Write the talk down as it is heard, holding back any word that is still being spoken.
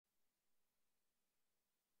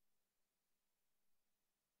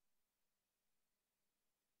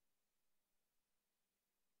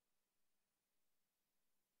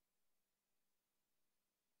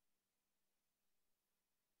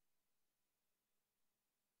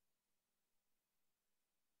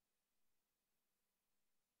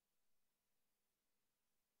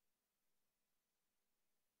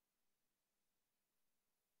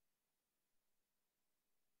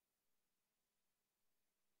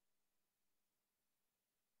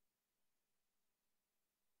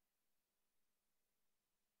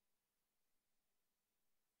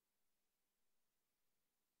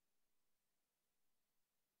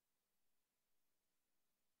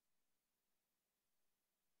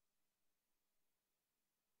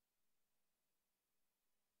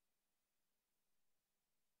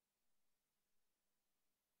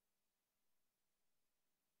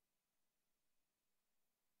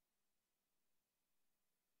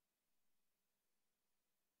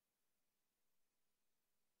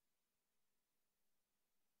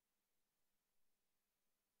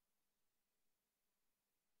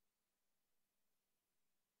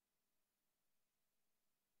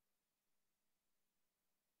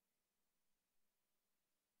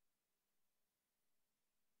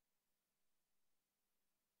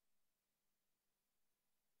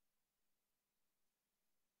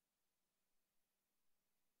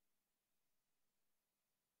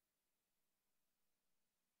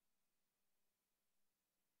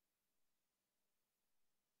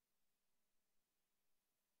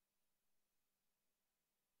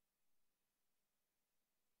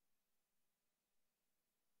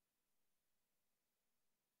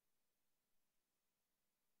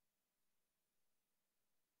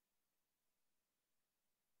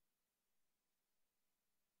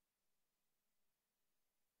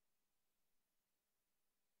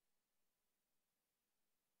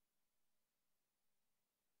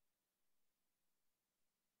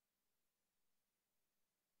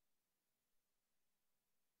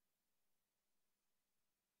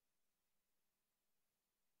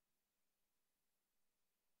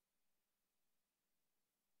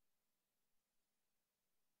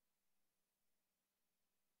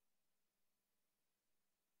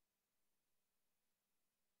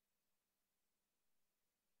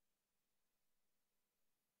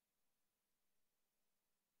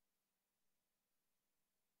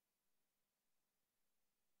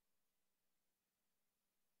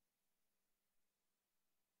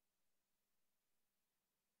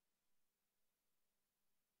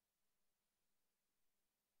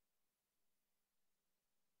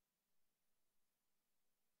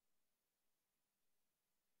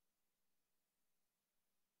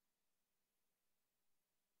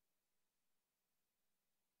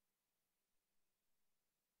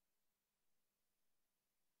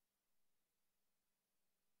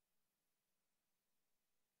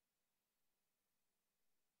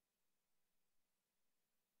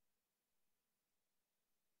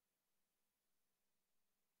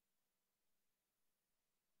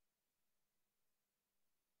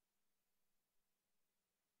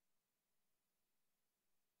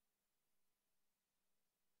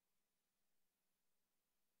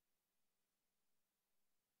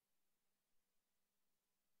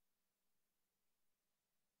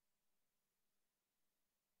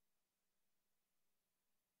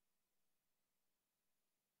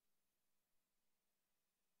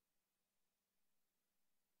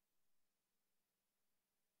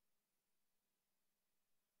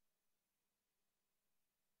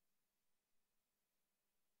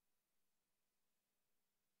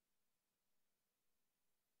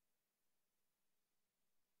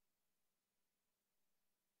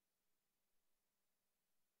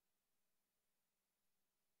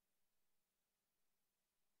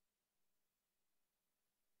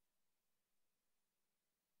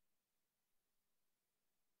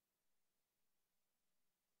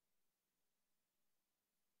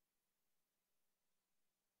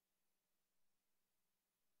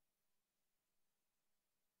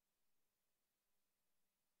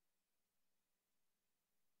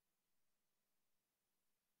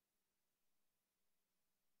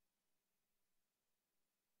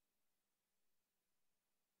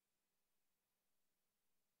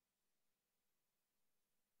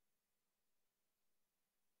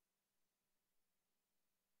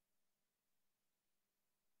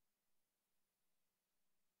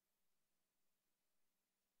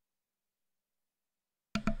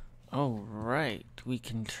Alright, we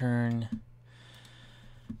can turn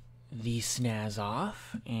the snaz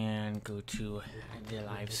off and go to the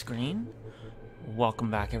live screen. Welcome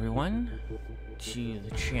back, everyone, to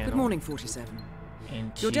the channel. Good morning, 47.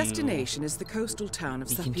 Your destination is the coastal town of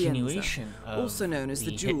Sapienza, also known as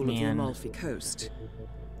the Jewel of the Amalfi Coast.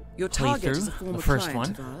 Your target is a former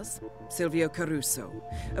client of ours, Silvio Caruso,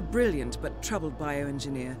 a brilliant but troubled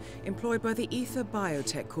bioengineer employed by the Ether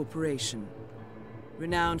Biotech Corporation.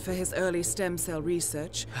 Renowned for his early stem cell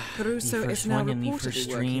research, Caruso is now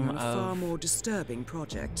reportedly working on a far more disturbing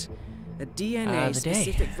project. A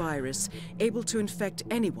DNA-specific virus able to infect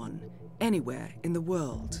anyone, anywhere in the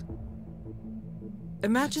world.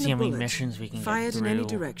 Imagine a bullet fired in any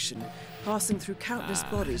direction, passing through countless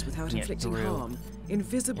bodies without inflicting harm,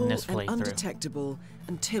 invisible and undetectable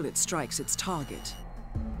until it strikes its target.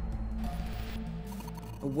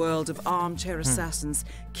 A world of armchair assassins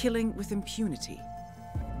killing with impunity.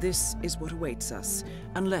 This is what awaits us,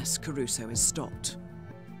 unless Caruso is stopped.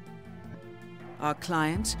 Our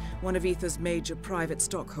client, one of Ether's major private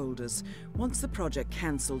stockholders, wants the project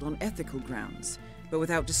cancelled on ethical grounds, but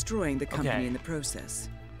without destroying the company in the process.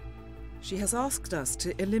 She has asked us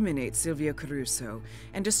to eliminate Silvio Caruso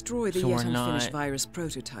and destroy the yet unfinished virus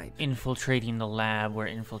prototype. Infiltrating the lab,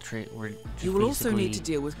 you will also need to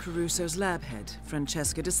deal with Caruso's lab head,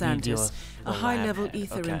 Francesca DeSantis, a high-level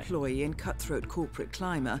Ether employee and cutthroat corporate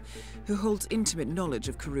climber who holds intimate knowledge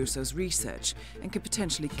of Caruso's research and could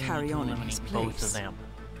potentially carry on in his place.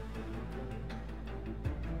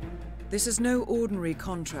 This is no ordinary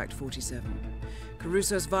contract, 47.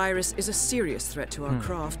 Caruso's virus is a serious threat to our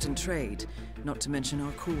craft and trade, not to mention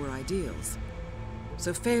our core ideals.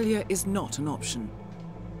 So failure is not an option.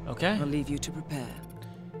 Okay. I'll leave you to prepare.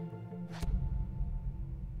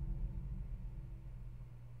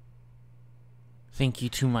 Thank you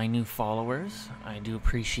to my new followers. I do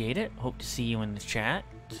appreciate it. Hope to see you in the chat.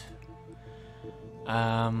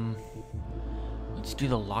 Let's do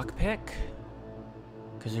the lockpick,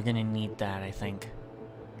 because we're gonna need that, I think.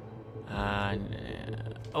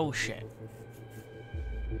 Oh shit.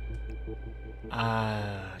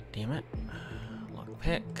 Damn it.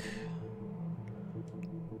 Lockpick.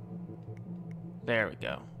 There we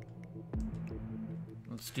go.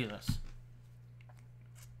 Let's do this.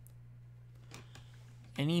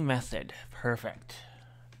 Any method. Perfect.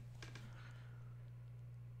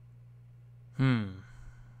 So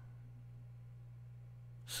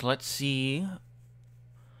let's see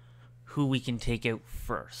who we can take out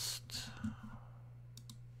first.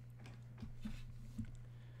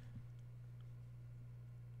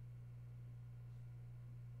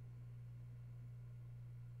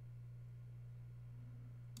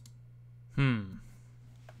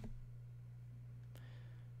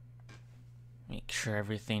 Make sure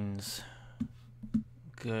everything's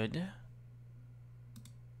good.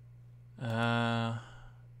 Yeah,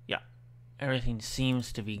 everything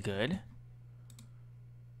seems to be good.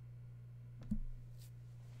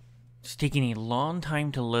 It's taking a long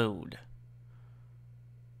time to load.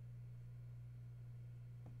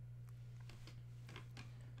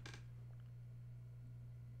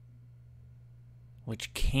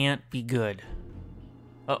 Which can't be good.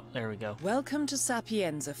 Oh, there we go. Welcome to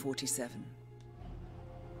Sapienza, 47.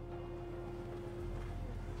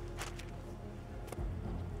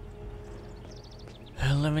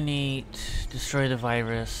 Eliminate, destroy the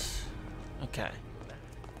virus. Okay.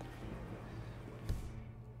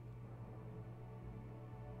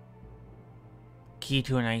 Key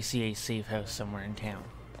to an ICA safe house somewhere in town.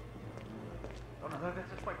 Oh no,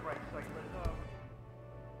 that's just like right.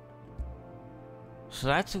 So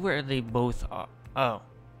that's where they both are. Oh.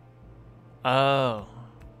 Oh.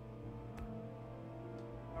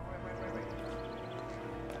 Wait.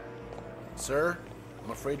 Sir,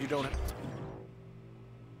 I'm afraid you don't have...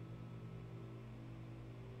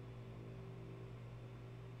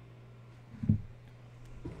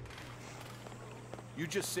 You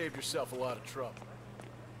just saved yourself a lot of trouble.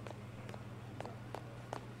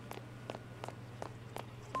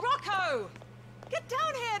 Rocco! Get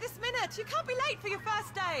down here this minute! You can't be late for your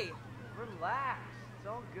first day! Relax. It's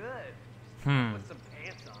all good. Put some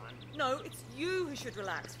pants on. No, it's you who should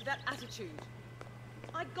relax with that attitude.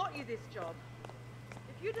 I got you this job.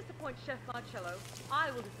 If you disappoint Chef Marcello, I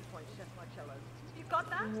will disappoint Chef Marcello. You got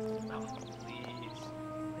that? Oh, please.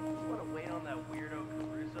 You want to wait on that weirdo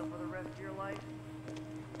Caruso for the rest of your life? You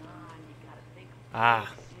gotta think of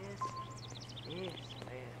this,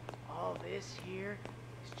 man. All this here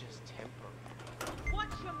is just temporary.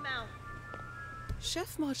 Watch your mouth.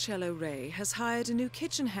 Chef Marcello Ray has hired a new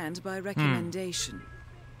kitchen hand by recommendation,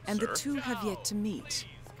 and the two have yet to meet.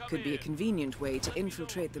 could be a convenient way to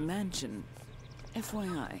infiltrate the mansion.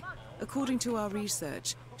 FYI, according to our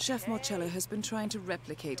research, Chef Marcello has been trying to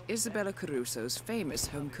replicate Isabella Caruso's famous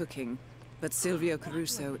home cooking, but Silvio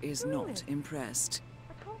Caruso is not impressed.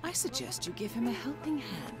 I suggest you give him a helping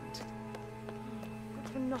hand. Good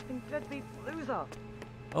for nothing deadbeat loser.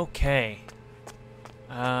 Okay.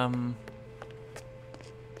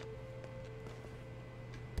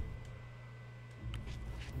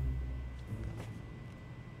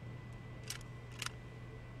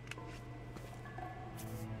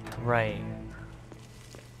 Right.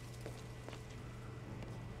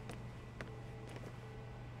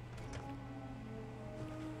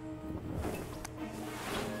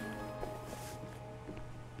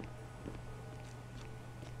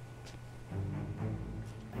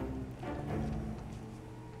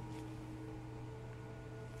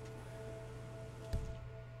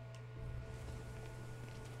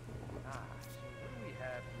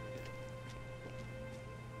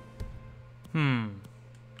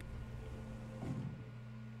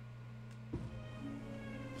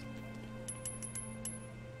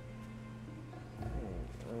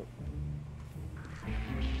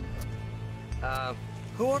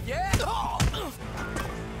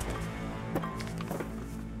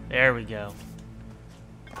 There we go.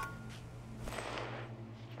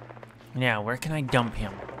 Now, where can I dump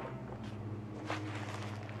him?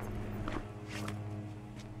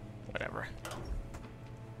 Whatever.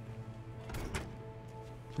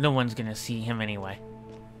 No one's gonna see him anyway.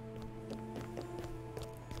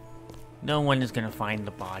 No one is gonna find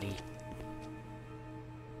the body.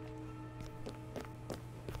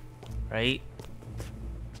 Right?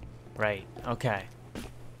 Right. Okay.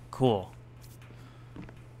 Cool.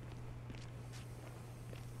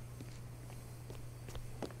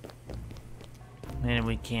 And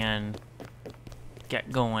we can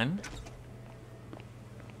get going.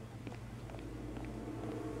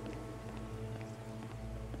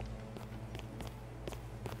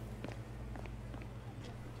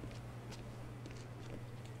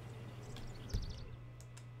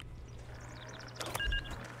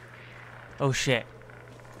 Oh shit.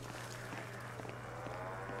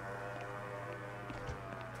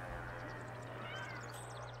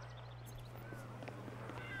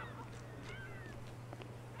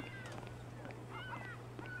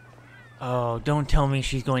 Oh, don't tell me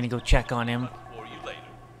she's going to go check on him. For you later.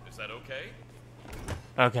 Is that okay?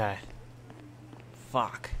 Okay.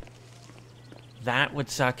 Fuck. That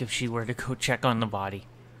would suck if she were to go check on the body.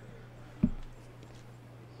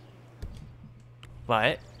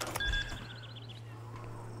 But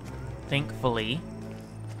thankfully,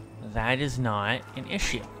 that is not an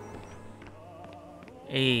issue.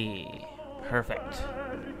 Hey, perfect.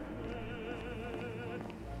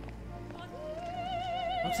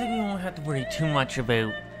 Looks like we won't have to worry too much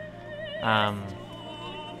about,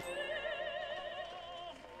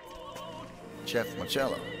 Chef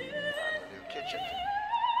Marcello. New kitchen.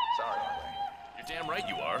 Sorry, Andre. You're damn right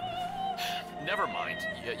you are. Never mind.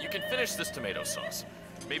 You can finish this tomato sauce.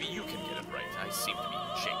 Maybe you can get it right. I seem to be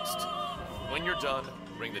jinxed. When you're done,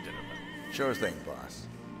 ring the dinner bell. Sure thing, boss.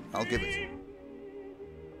 I'll give it to you.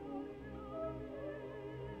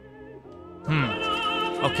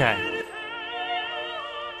 Okay.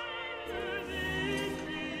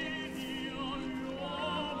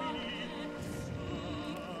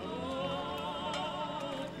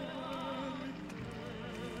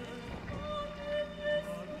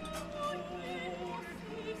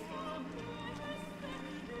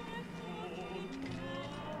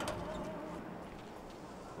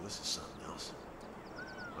 Well, this is something else.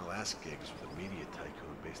 My last gig was with a media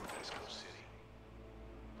tycoon based in Mexico City.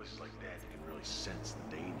 Places like that, you can really sense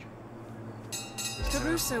the danger.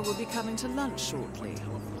 Caruso will be coming to lunch shortly.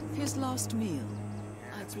 His last meal,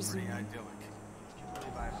 I presume.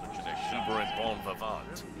 Such an exuberant bon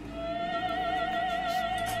vivant.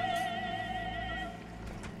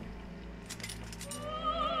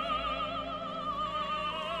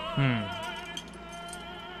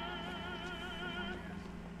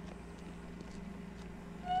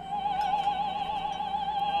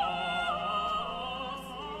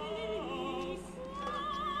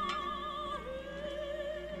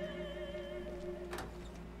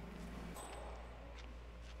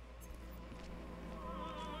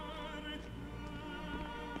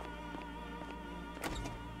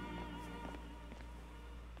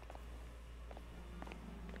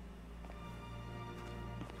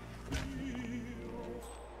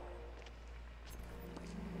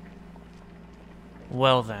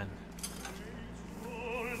 Well then.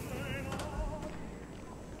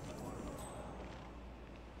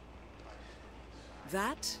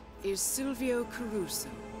 That is Silvio Caruso,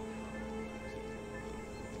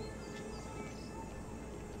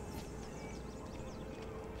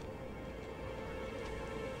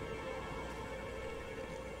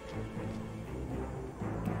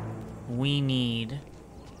 we need...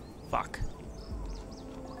 Fuck.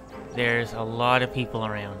 There's a lot of people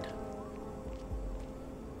around.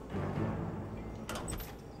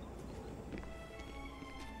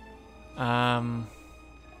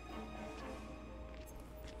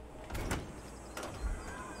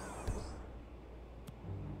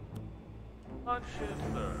 Hot shit,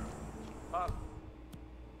 sir. Hot.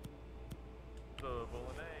 The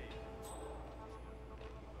bolognese.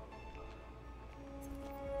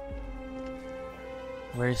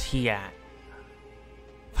 Where's he at?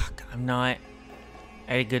 Fuck, I'm not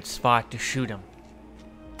at a good spot to shoot him.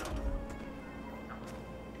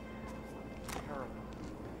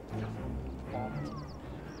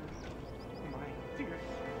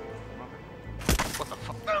 What the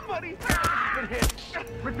fuck? Somebody has been hit.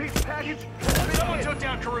 Repeat package. Someone took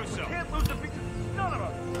down Caruso. Can't lose the big son of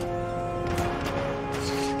a...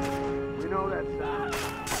 We know that side.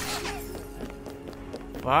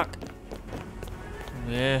 Fuck.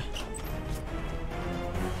 Yeah.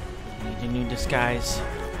 Need a new disguise.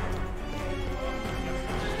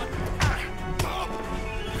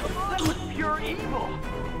 That was pure evil.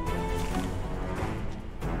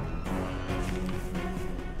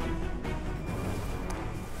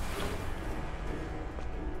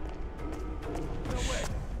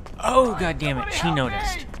 Oh, god damn it, she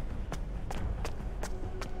noticed.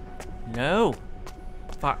 No.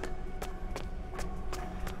 Fuck.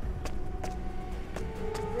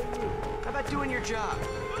 How about doing your job?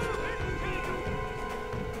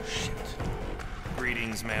 Shit.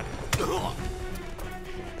 Greetings, man. Oh,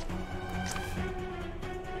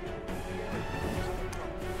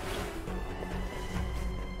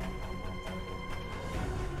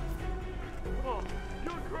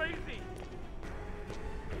 you're crazy.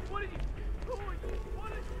 What are you doing?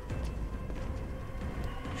 What is...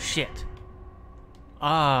 Shit.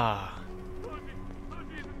 Ah.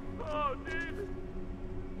 Oh, dude.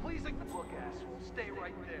 Please look, asshole. Stay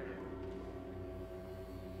right there.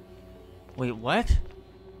 Wait, what?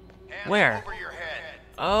 Where? Over your head.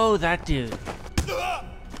 Oh, that dude.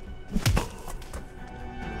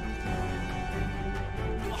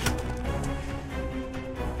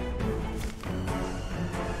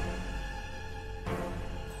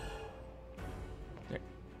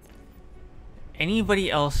 Anybody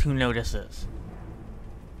else who notices?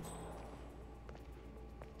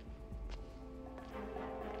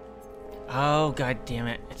 Oh, god damn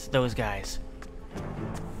it. It's those guys.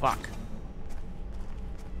 Fuck.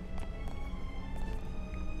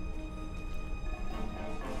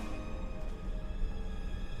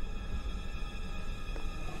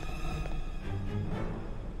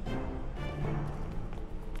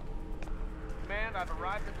 Command, I've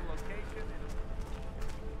arrived at the location.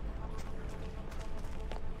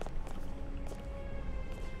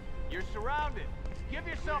 You're surrounded. Give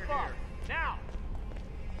yourself up. Now.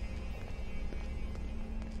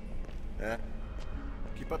 Yeah.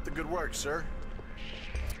 Keep up the good work, sir.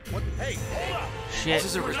 What? Hey, hold up. Shit.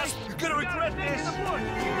 You're gonna regret this.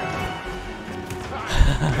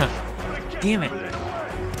 Damn it.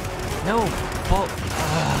 No. Ball.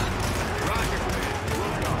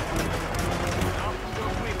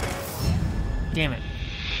 Damn it.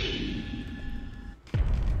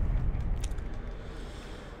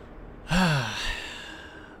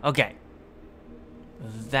 Okay.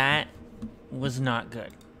 That was not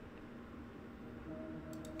good.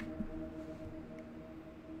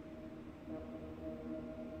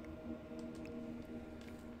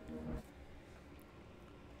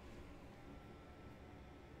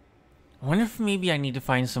 I wonder if maybe I need to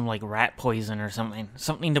find some, like, rat poison or something.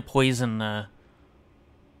 Something to poison the...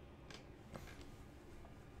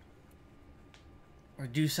 Or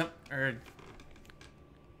do some... Or...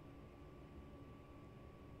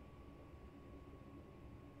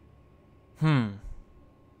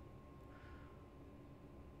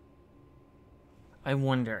 I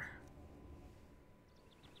wonder.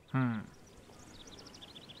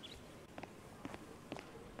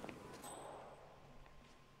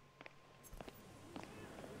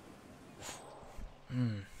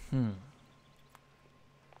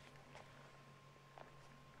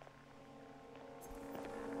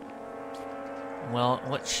 Well,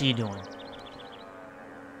 what's she doing?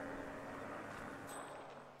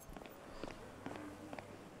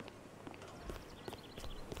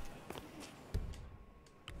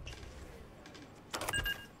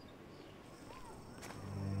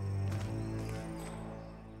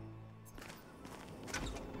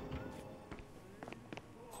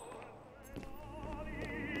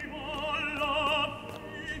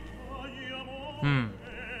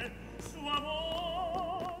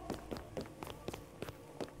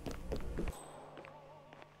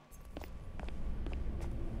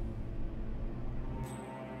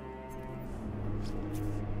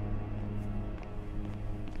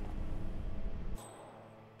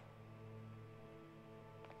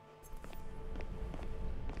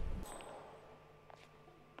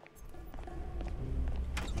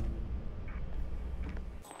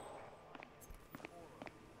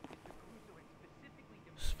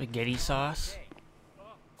 spaghetti sauce.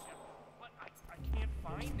 I can't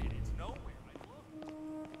find it. It's nowhere.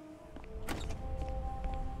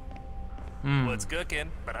 What's cooking?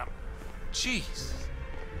 But jeez.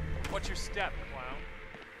 What's your step, clown?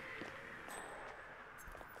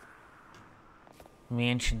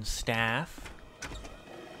 Mansion staff.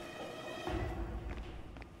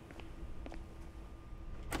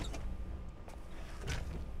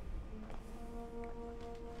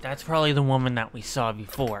 That's probably the woman that we saw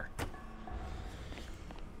before.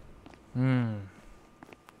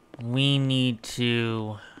 We need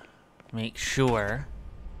to make sure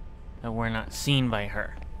that we're not seen by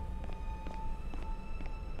her.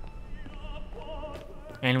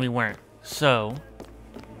 And we weren't. So,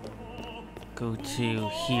 go to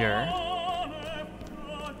here.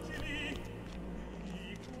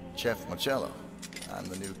 Chef Marcello. I'm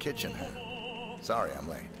the new kitchen hand. Sorry I'm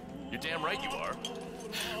late. You're damn right you are.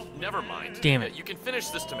 Never mind. Damn it. You can finish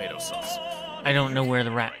this tomato sauce. I don't know where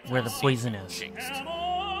the poison is. Jinxed.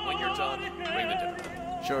 When you're done, bring the dinner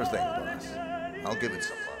bell. Sure thing, boss. I'll give it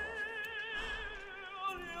some love.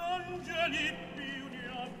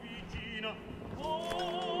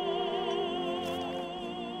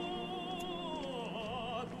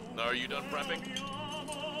 Are you done prepping?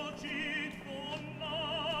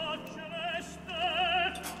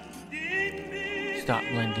 Stop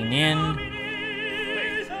blending in.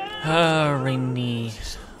 Ring the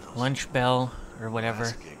lunch bell or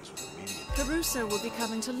whatever. Caruso will be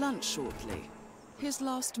coming to lunch shortly. His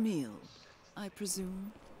last meal, I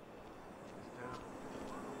presume.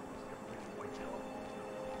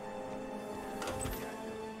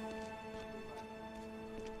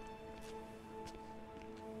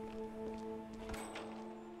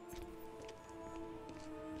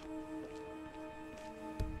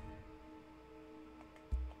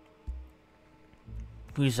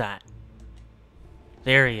 Who's that?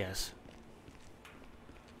 There he is.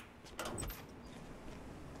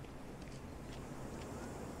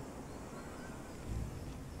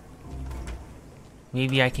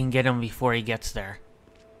 Maybe I can get him before he gets there.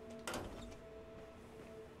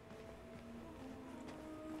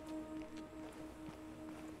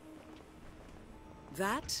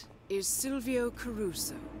 That is Silvio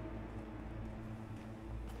Caruso.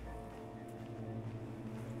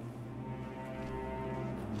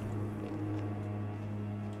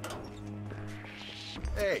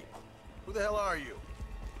 Hey, who the hell are you?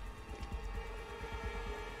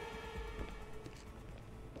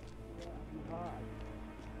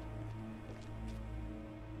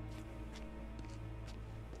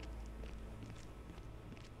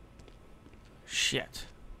 Shit.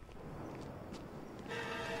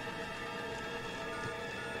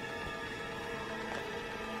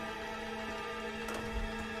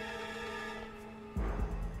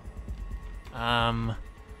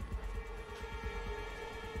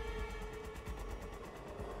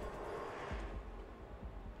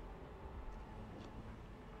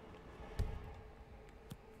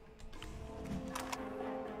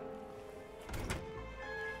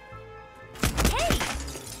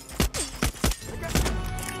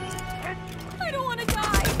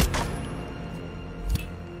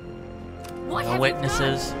 No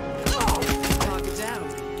witnesses. Target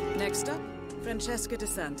down. Next up, Francesca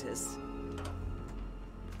DeSantis.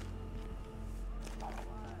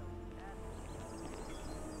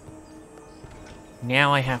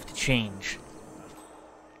 Now I have to change.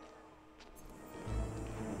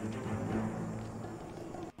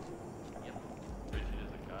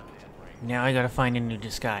 Now I gotta find a new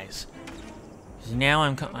disguise. 'Cause now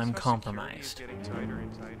I'm compromised.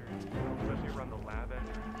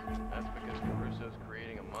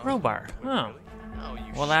 Crowbar. Oh.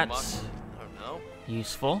 Well, that's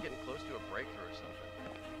useful.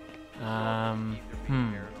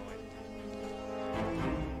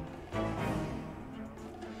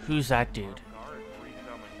 Who's that dude?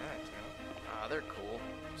 They're cool.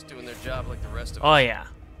 Just doing their job like the rest of us. Oh yeah.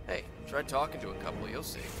 Hey, try talking to a couple, you'll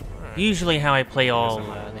see. Usually how I play all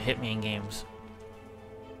the Hitman games.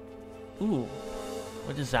 Ooh.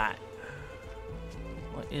 What is that?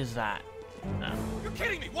 What is that? No. You're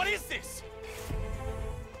kidding me! What is this?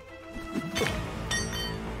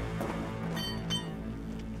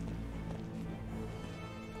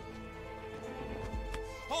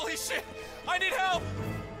 Holy shit! I need help!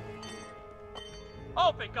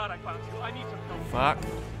 Oh, thank God I found you. I need some help. Fuck.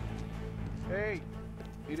 Hey,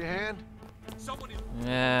 need a hand? Someone is...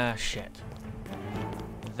 Ah, shit.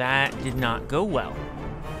 That did not go well.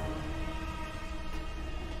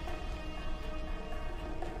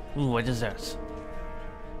 Ooh, what is this?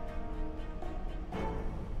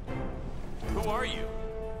 Who are you?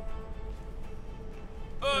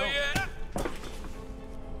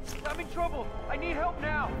 trouble. I need help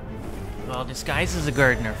now. Well, disguise as a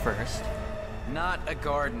gardener first. Not a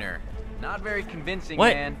gardener. Not very convincing,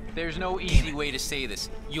 What? man. There's no easy way to say this.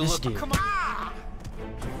 You This look. dude. Come on!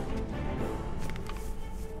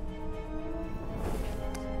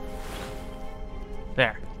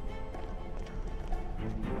 There.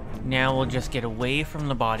 Now we'll just get away from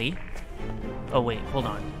the body. Oh wait, hold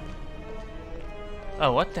on.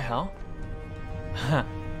 Oh, what the hell? Huh.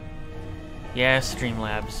 Yeah,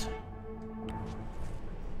 Streamlabs.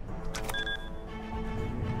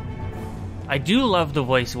 I do love the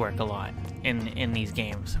voice work a lot in these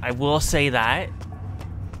games. I will say that.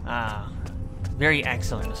 Very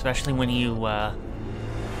excellent, especially when you murder.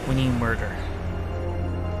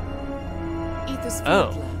 Ether's field Oh.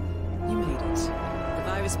 lab. You made it. The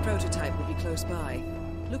virus prototype will be close by.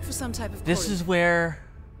 Look for some type of This is where...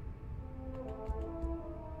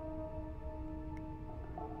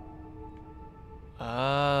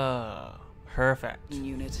 Oh, perfect.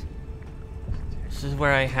 unit. This is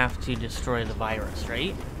where I have to destroy the virus,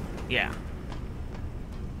 right? Yeah.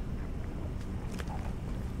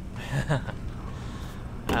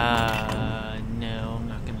 No, I'm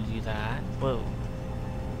not gonna do that. Whoa.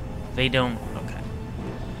 They don't... Okay.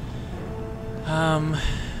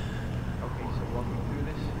 Okay, so walking through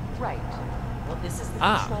this. Right. Well, this is the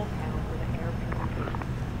Ah. control panel for the air packet.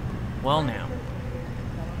 Well now.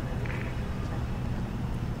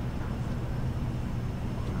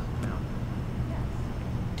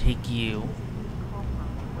 Take you.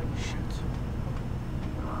 Shit.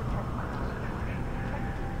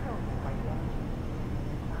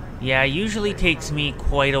 Yeah, it usually takes me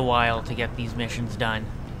quite a while to get these missions done.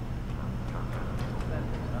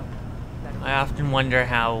 I often wonder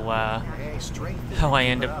how I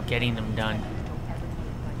end up getting them done.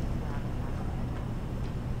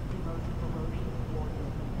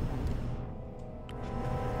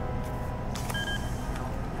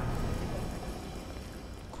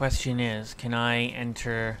 Question is, can I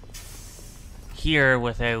enter here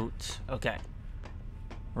without, okay,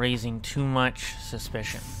 raising too much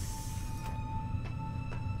suspicion?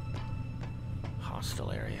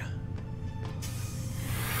 Hostile area.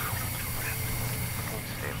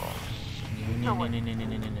 No, no, no, no, no,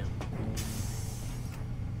 no, no, no.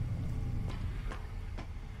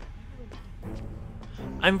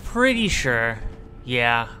 I'm pretty sure,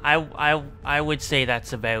 yeah, I would say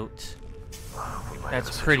that's about...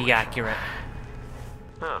 That's pretty accurate.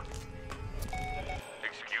 Huh.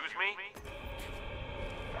 Excuse me?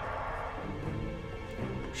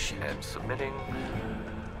 Shit. And submitting.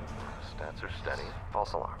 Stats are steady.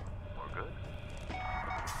 False alarm. We're good.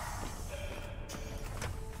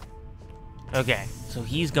 Okay, so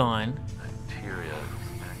he's gone. Bacteria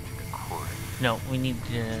acting according. No, we need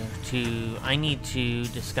to... I need to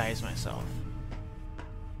disguise myself.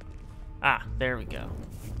 Ah, there we go.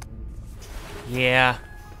 Yeah.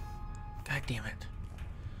 God damn it.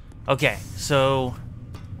 Okay, so...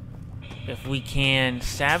 If we can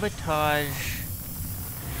sabotage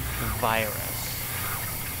the virus...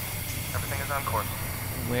 Everything is on course.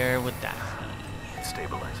 Where would that be?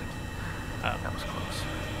 Stabilizing. Oh, That was close.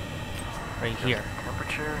 right here.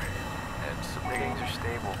 Temperature and submitting are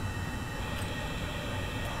stable.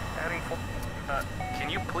 Adding can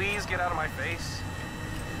you please get out of my face?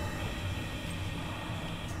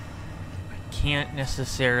 Can't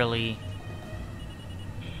necessarily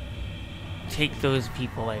take those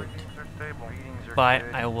people out, but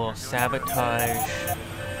I will sabotage.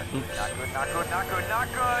 Oops. Not good, not good, not good, not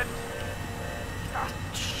good! Ah,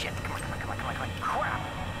 shit. Come on, come on, come on, come on, come on. Crap!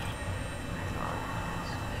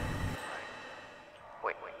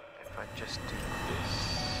 Wait, if I just do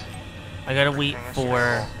this... I gotta wait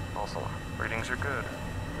for False alarm. Readings are good.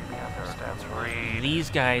 Stats read. these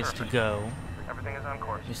guys to go. Everything is on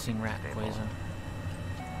course. Missing rat poison.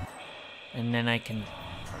 And then I can...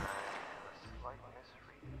 Slight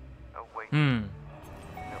misread. Oh, wait. Hmm.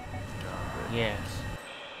 Nope. Yes.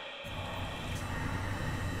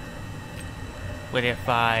 What if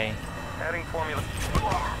I... Adding formula.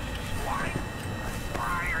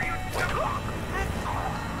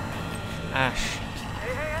 Ah, shit.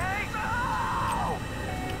 Hey, hey, hey! No!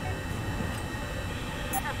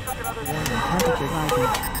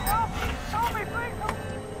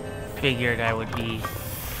 Figured I would be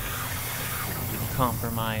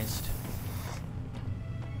compromised.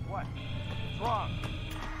 What? What's wrong?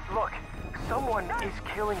 Look, someone is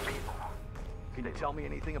killing people. Can you tell me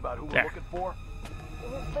anything about who There. we're looking for?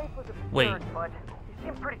 His face was absurd, Wait. but he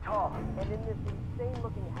seemed pretty tall, and in this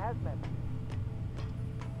insane-looking hazmat.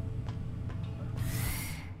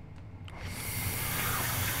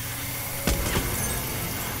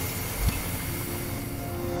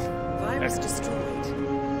 is destroyed.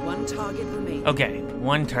 One target remaining. Okay,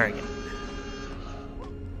 one target.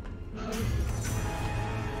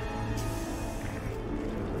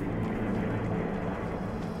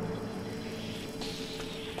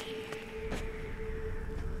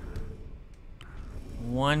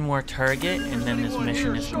 One more target, and then this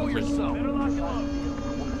mission is complete.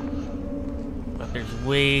 But there's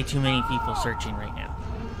way too many people searching right now.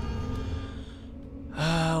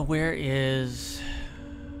 Where is...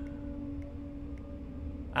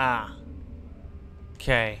 Ah.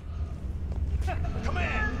 Okay.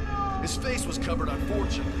 Command! His face was covered,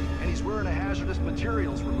 unfortunately, and he's wearing a hazardous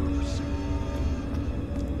materials remover suit.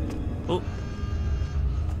 Oh.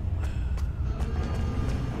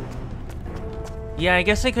 Yeah, I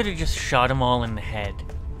guess I could have just shot them all in the head,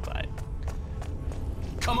 but...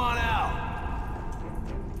 Come on out!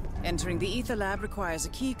 Entering the ether lab requires a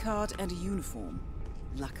key card and a uniform.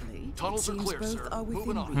 Luckily, Tunnels it are seems clear, both sir. are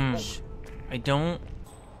within Moving on. reach. I don't...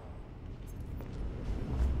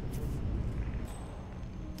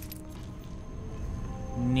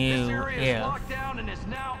 This Knew area is if... locked down and is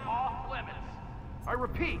now off limits. I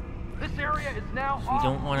repeat, this area is now We off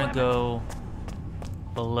don't want to limits. go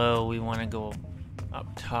below, we want to go up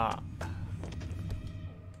top.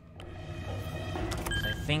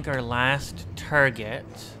 I think our last target...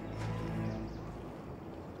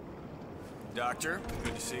 Doctor,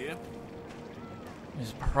 good to see you.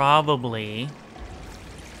 is probably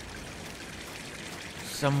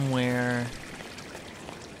somewhere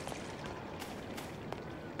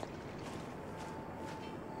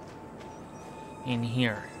in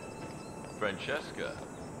here. Francesca.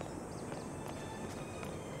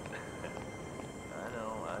 I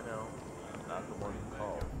know. I'm not the one who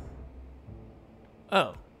called.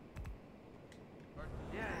 Oh.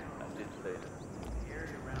 Yeah, I did say that. The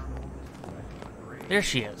area around all this is There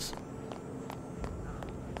she is.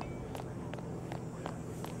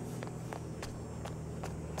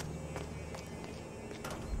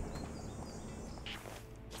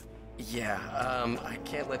 Yeah, I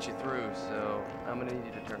can't let you through, so I'm gonna need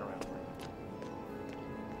you to turn around, please.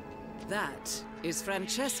 That is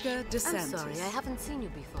Francesca DeSantis. I'm sorry, I haven't seen you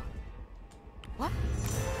before. What?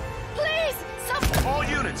 Please! Stop! All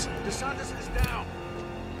units, DeSantis is down.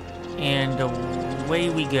 And away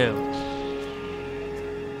we go.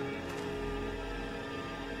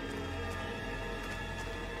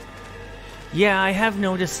 Yeah, I have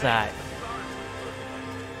noticed that.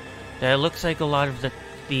 That it looks like a lot of the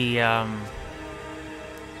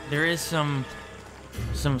there is some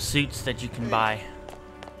suits that you can buy.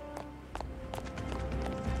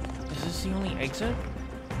 Is this the only exit?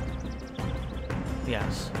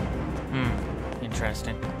 Yes.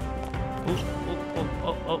 Interesting.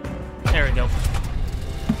 Oh. There we go.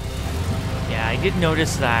 Yeah, I did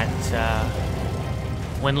notice that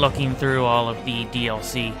when looking through all of the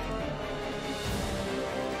DLC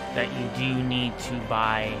that you do need to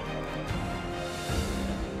buy,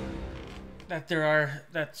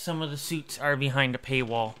 that some of the suits are behind a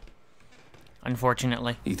paywall,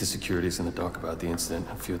 unfortunately. Ether Security's in the dark about the incident.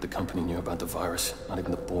 A few at the company knew about the virus, not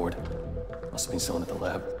even the board. Must have been someone at the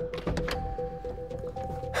lab.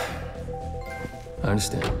 I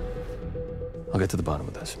understand. I'll get to the bottom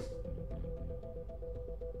of this.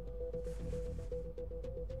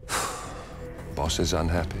 Boss is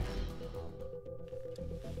unhappy.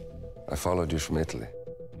 I followed you from Italy.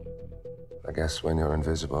 I guess when you're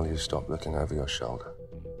invisible, you stop looking over your shoulder.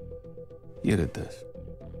 You did this.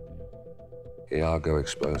 Iago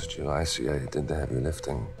exposed you. ICA did the heavy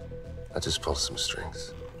lifting. I just pulled some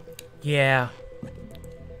strings. Yeah.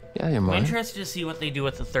 Yeah, you're I'm mine. interested to see what they do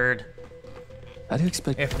with the third. How do you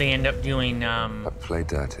expect... If they end up doing, I play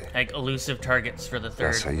dirty. like, elusive targets for the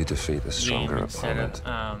third. That's how you defeat a stronger game instead opponent.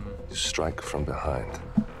 of, You strike from behind.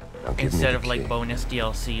 Now give me instead the of, like, key. bonus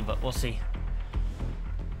DLC, but we'll see.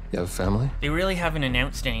 You have a family? They really haven't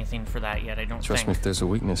announced anything for that yet, I don't Trust me, think. if there's a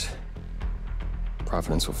weakness,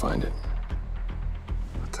 Providence will find it.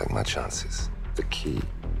 I'll take my chances. The key.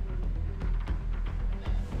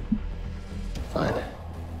 Fine.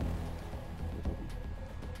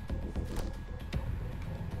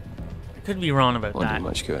 I could be wrong about Won't that. do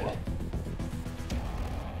much good.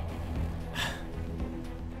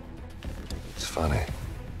 It's funny.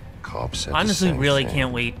 Cobb said Honestly, the same really thing.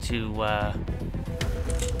 can't wait to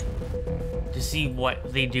see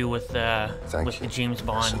what they do with the James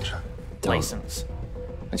Bond Don't. license.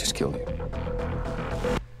 I just killed you.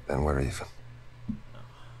 Then we're even.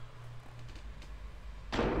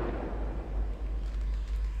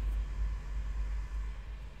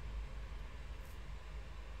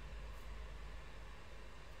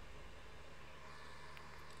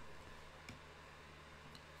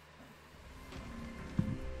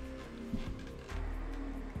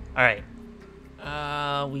 Alright.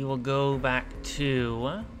 We will go back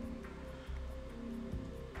to...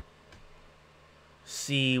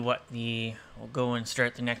 see what the... We'll go and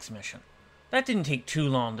start the next mission. That didn't take too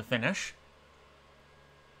long to finish.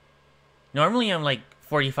 Normally I'm like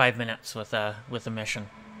 45 minutes with a mission.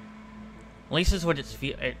 At least is what it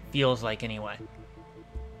feels like anyway.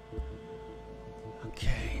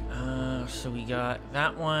 Okay, so we got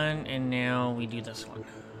that one, and now we do this one.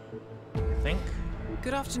 I think.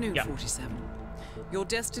 Good afternoon, 47. Your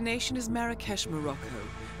destination is Marrakesh, Morocco,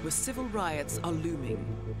 where civil riots are looming.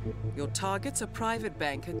 Your targets are private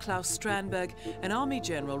banker Klaus Strandberg and Army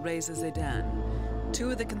General Reza Zaidan,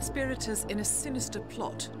 two of the conspirators in a sinister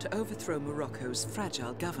plot to overthrow Morocco's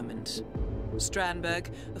fragile government.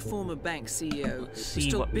 Strandberg, a former bank CEO who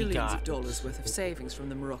stole billions of dollars worth of savings from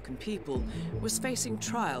the Moroccan people, was facing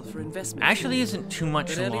trial for investment. Actually, isn't too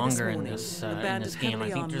much longer in this game.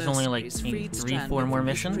 I think there's only like 3-4 more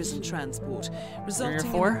missions. Prison transport,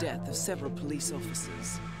 resulting in the death of several police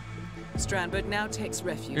officers. Strandberg now takes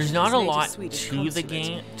refuge. There's not a lot to the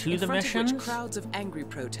game, to the missions. Which crowds of angry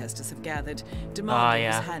protesters have gathered,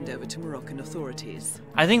 demanding his handover to Moroccan authorities.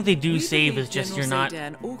 I think they do save. It's just you're not.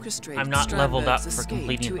 I'm not leveled up for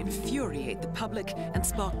completing to infuriate the public and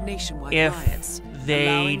spark nationwide if riots.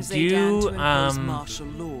 They do martial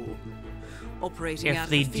law. Operating if out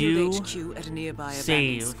they of do HQ at a nearby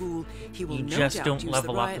save, school, he will you no just doubt don't use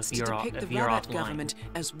level the up riots if you're, to depict the offline. government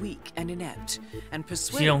as weak and inept, and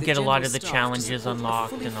persuade So you don't get a lot of the general staff challenges to support a unlocked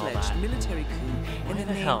fully and all fledged that. military coup in the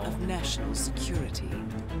name hell? of national security.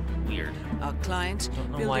 Weird. Our client,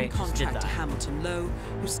 Don't know why building it just did contractor that. Hamilton Lowe,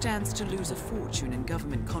 who stands to lose a fortune in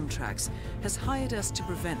government contracts, has hired us to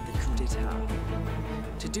prevent the coup d'etat.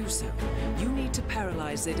 To do so, you need to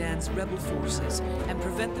paralyze Zaidan's rebel forces and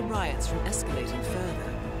prevent the riots from escalating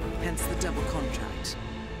further, hence the double contract.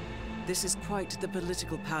 This is quite the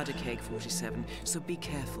political powder keg, 47, so be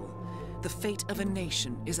careful. The fate of a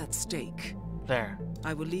nation is at stake. There.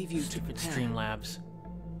 I will leave you Stupid to prepare. Streamlabs.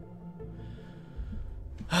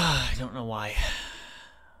 I don't know why.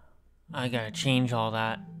 I gotta change all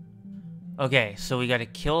that. Okay, so we gotta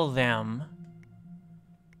kill them.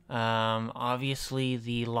 Obviously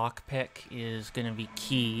the lockpick is gonna be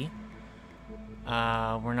key.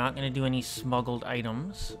 We're not gonna do any smuggled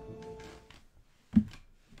items.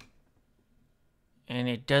 And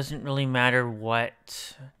it doesn't really matter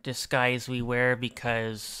what disguise we wear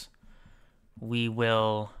because we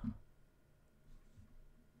will...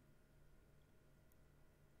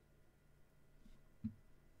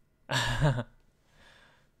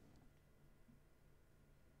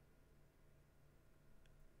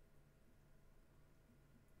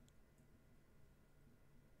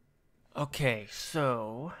 Okay,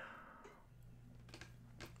 so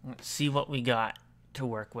let's see what we got to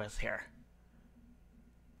work with here.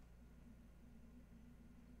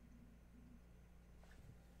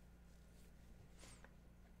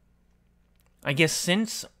 I guess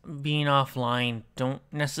since being offline, don't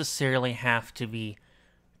necessarily have to be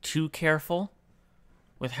too careful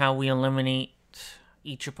with how we eliminate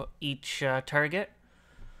each target.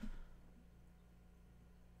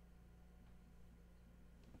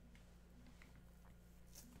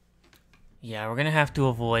 Yeah, we're gonna have to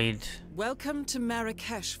avoid. Welcome to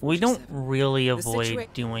Marrakesh. 47. We don't really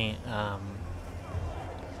avoid doing. I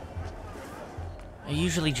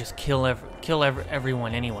usually just kill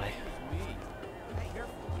everyone anyway.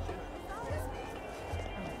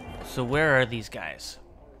 So where are these guys?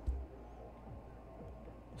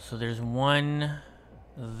 So there's one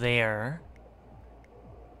there.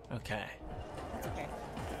 Okay. That's okay.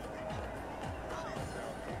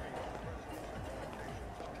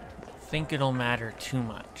 Think it'll matter too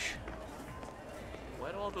much.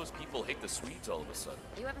 Why do all those people hate the Swedes all of a sudden?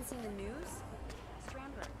 You haven't seen the news?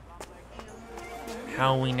 Strandberg.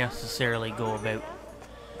 How we necessarily go about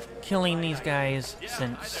killing these guys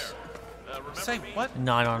since Say what?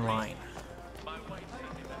 not online.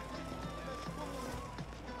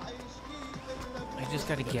 I just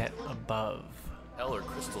gotta get above. Hell or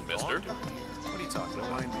crystal, mister? What are you talking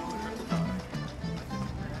about?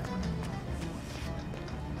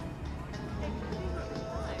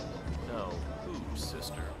 No, who,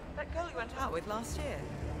 sister? That girl you went out with last year.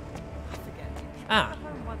 I forget. Ah. At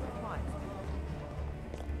home once or twice.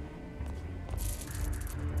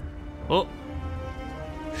 Oh.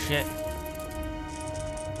 Shit.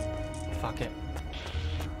 Fuck it.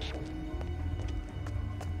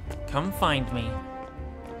 Come find me.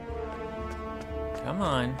 Come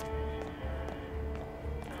on.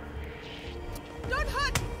 Don't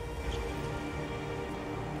hurt!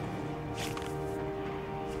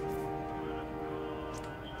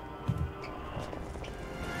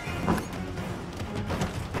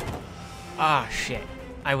 Ah, shit.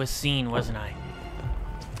 I was seen, wasn't I?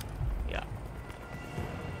 Yeah.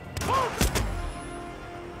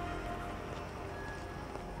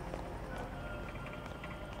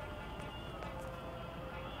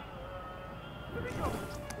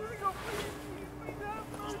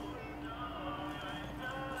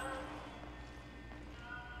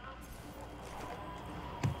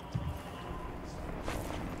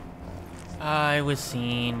 I was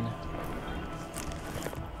seen.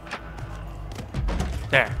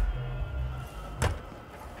 There.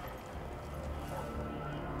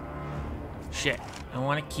 Shit. I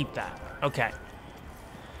want to keep that. Okay.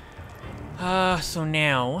 So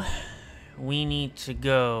now we need to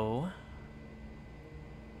go.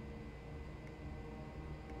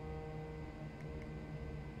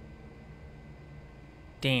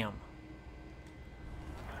 Damn.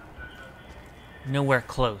 Nowhere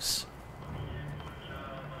close.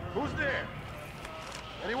 Who's there?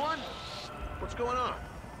 Anyone? What's going on?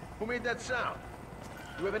 Who made that sound?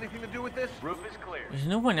 Do you have anything to do with this? Roof is clear. There's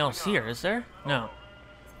no one else here, is there? No.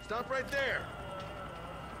 Stop right there.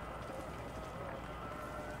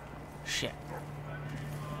 Shit.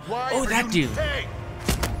 Why Oh, are that you... dude. Hey!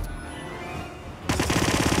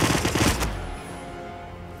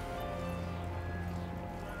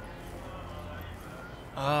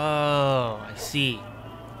 Oh, I see.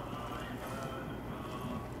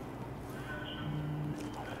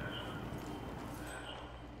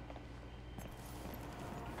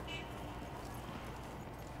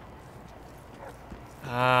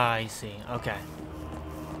 Ah, I see. Okay.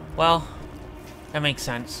 Well, that makes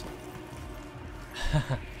sense.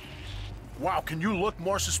 Wow, can you look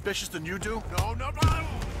more suspicious than you do? No, no, no!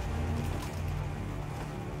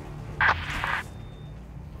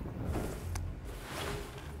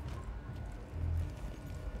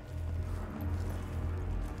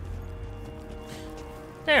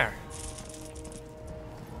 There.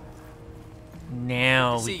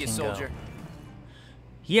 Now we See you, can soldier. go.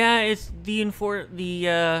 Yeah, it's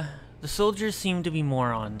the soldiers seem to be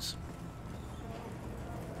morons.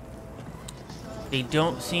 They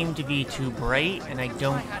don't seem to be too bright, and I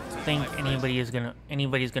don't think anybody's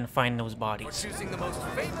gonna find those bodies. So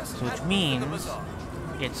which means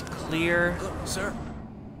it's clear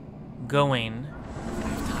going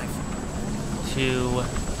to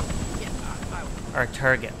our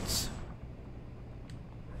targets.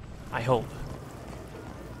 I hope.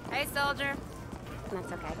 Hey, soldier.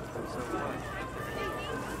 That's okay.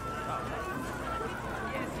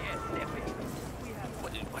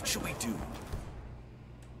 What should we do?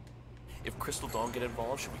 If Crystal Dawn get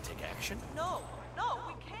involved, should we take action? No,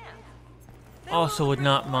 we can't. Also would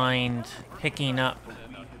not mind picking up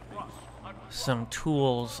some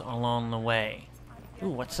tools along the way. Ooh,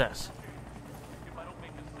 what's this?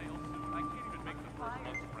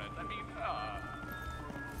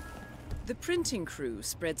 The printing crew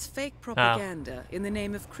spreads fake propaganda in the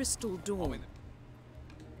name of Crystal Dawn,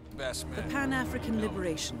 the Pan-African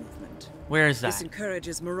Liberation Movement. Where is that? This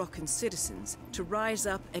encourages Moroccan citizens to rise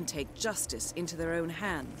up and take justice into their own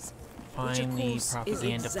hands, which of Find the course is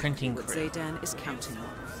propaganda exactly printing what crew. Zaydan is counting on.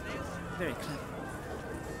 Very clever.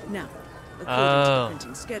 Now, according to Oh. the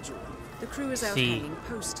printing schedule, the crew is out See. hanging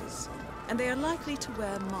posters, and they are likely to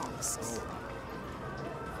wear masks.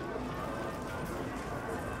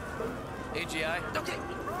 AGI? Okay.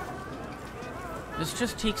 This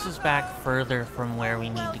just takes us back further from where we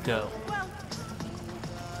need to go.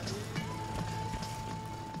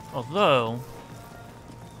 Although...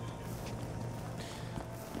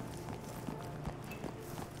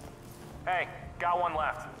 Hey, got one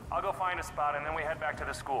left. I'll go find a spot and then we head back to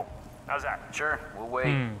the school. How's that? Sure, we'll wait.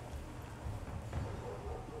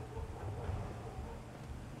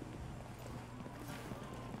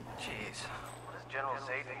 Jeez, what does General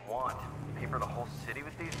Zayden want? Paper the whole city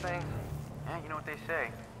with these things? Yeah, you know what they say.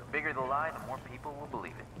 The bigger the lie, the more people will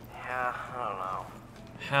believe it. Yeah, I don't know.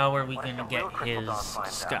 How are we What if gonna the get real Crystal Dawn his finds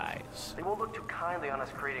out? disguise? They won't look too kindly on us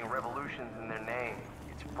creating revolutions in their name.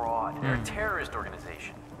 It's fraud. They're a terrorist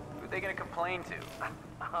organization. Who are they gonna complain to?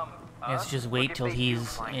 Let's just Look, wait if till they do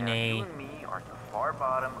he's find in out, a you and me are at the far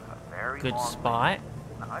bottom of a very good long spot,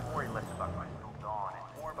 list. I'd worry less about Crystal Dawn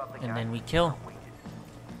and more about the and guy then we who kill. waited.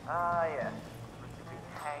 Ah, yes.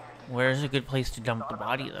 Where's a good place to dump the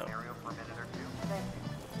body, though?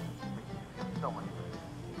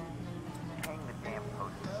 Hang the damn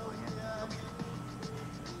posters, will you?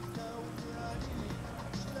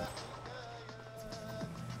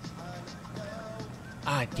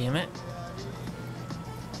 Ah, damn it.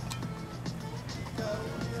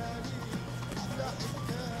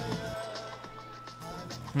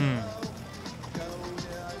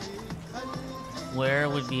 where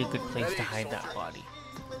would be a good place to hide that body?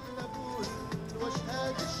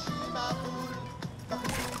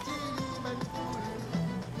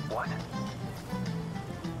 What?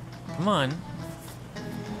 Come on.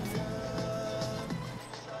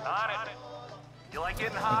 On it. You like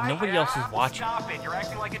getting Like high? nobody else is watching. Stop it. You're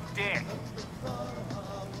acting like a dick.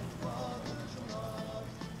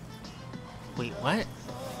 Wait, what?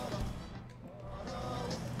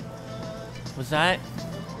 Was that?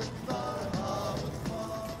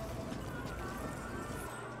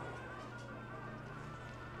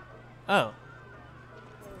 Oh.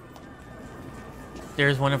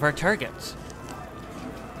 There's one of our targets.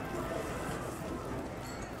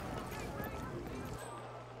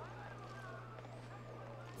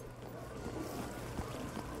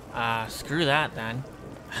 Screw that then.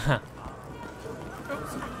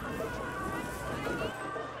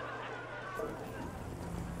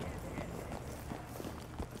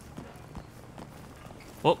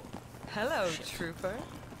 Whoa. Hello, trooper.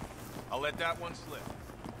 I'll let that one slip.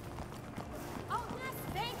 Oh, yes,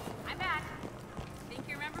 thanks. I'm back. Think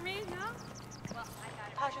you remember me? No? Well, I got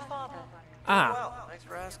it. How's your father? Ah. Well, thanks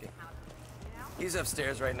for asking. He's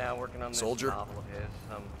upstairs right now working on this Soldier? novel of his,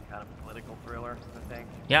 some kind of political thriller, I think.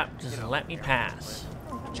 Yep, just let me pass.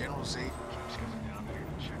 General Zayden keeps coming down here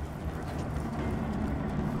to check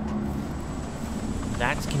on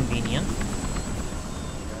That's convenient.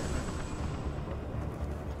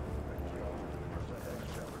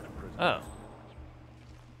 Oh.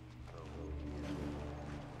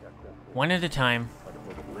 One at a time.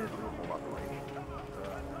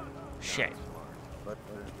 Shit.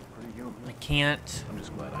 I can't. I'm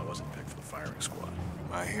just glad I wasn't picked for the firing squad.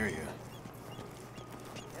 I hear you.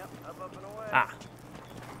 Yep, up and away. Ah.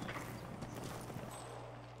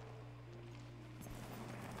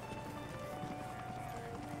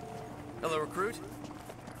 Hello, recruit.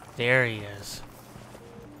 There he is.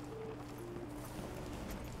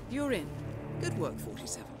 You're in. Good work,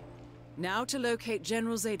 47. Now to locate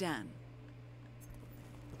General Zayden.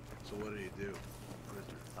 So what do you do?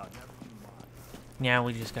 Now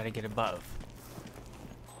we just gotta get above.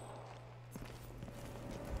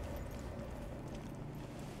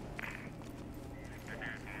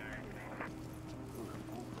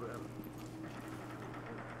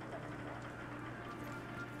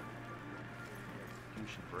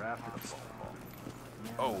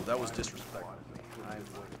 Oh, that was disrespectful.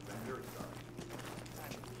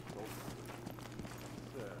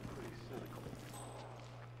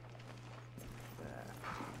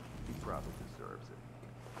 He probably deserves it.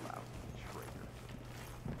 Lousy traitor.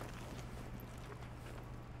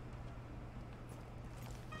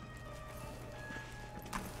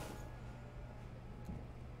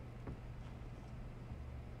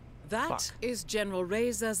 That is General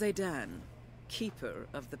Reza Zayden, keeper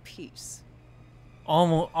of the peace.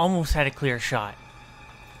 Almost had a clear shot.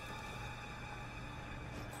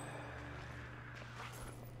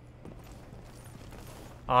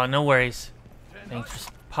 Oh, no worries. Thanks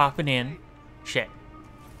for popping in. Shit.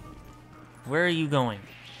 Where are you going?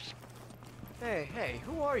 Hey,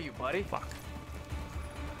 who are you, buddy? Fuck.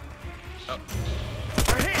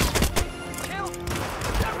 We're hit! Kill!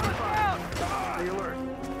 Everyone down! Stay alert.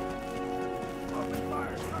 Open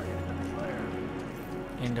fire, target fire.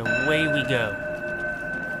 And away we go.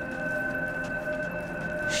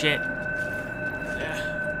 Shit. Yeah.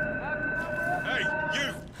 Hey, you!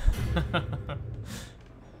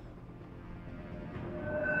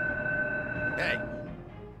 Hey.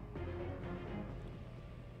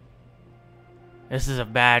 This is a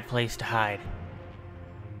bad place to hide.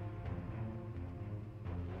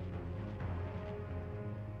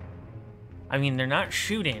 I mean, they're not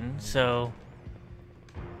shooting, so...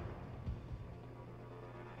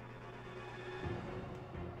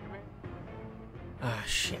 Ah,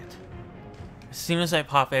 shit. As soon as I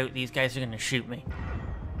pop out, these guys are gonna shoot me.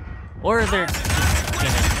 Or they're just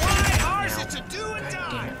gonna... Ours is to do and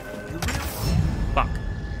die. Fuck.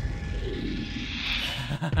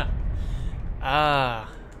 Ah.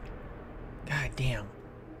 God damn.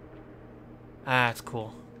 Ah, that's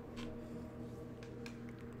cool.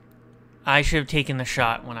 I should have taken the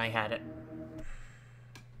shot when I had it.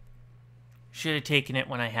 Should have taken it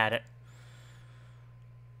when I had it.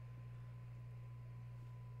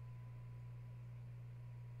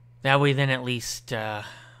 That way then at least, I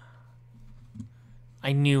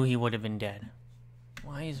knew he would have been dead.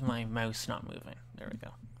 Why is my mouse not moving? There we go.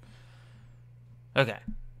 Okay.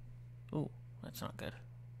 Ooh, that's not good.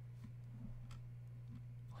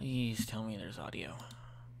 Please tell me there's audio.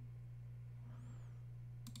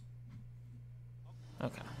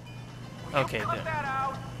 Okay. Okay, good.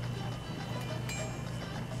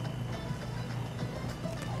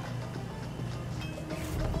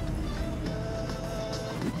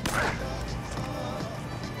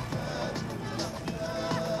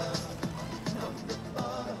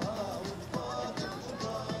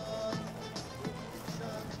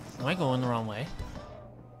 going the wrong way.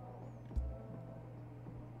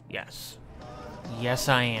 Yes. Yes,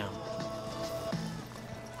 I am.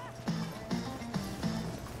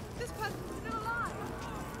 This person's still alive.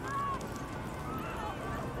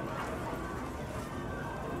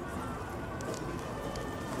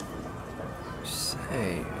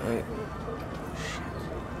 Say,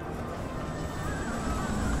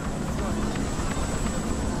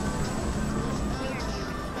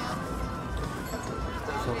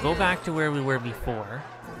 So go back to where we were before,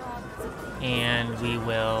 and we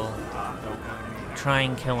will try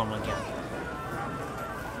and kill him again.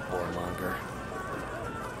 Warmonger.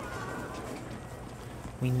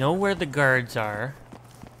 We know where the guards are.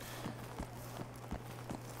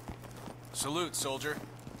 Salute, soldier.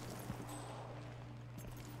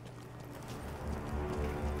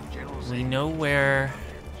 We know where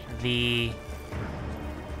the...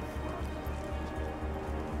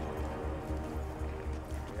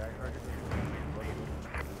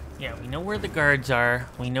 Yeah, we know where the guards are.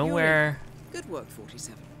 We know where... Good work,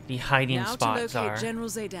 47. The hiding now spots to locate are. General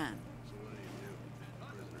Zaydan.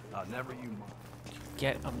 Never you mind.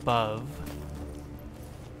 Get above.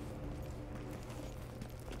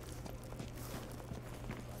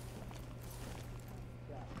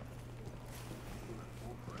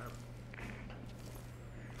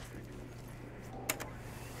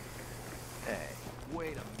 Hey,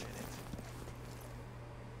 wait a minute.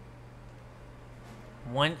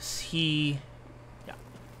 Once he... Yeah.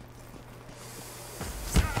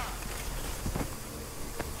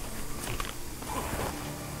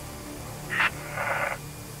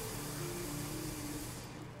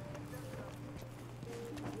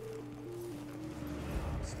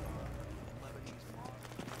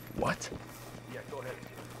 What? Yeah, go ahead.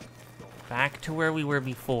 Back to where we were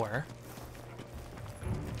before.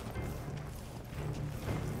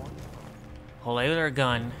 Pull out our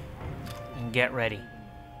gun and get ready.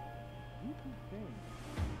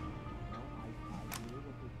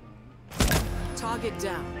 Target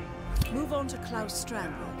down. Move on to Klaus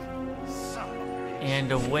Strandberg.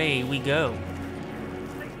 And away we go.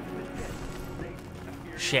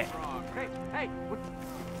 Shit.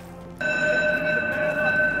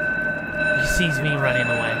 He sees me running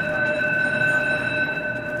away.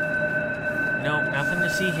 No, nothing to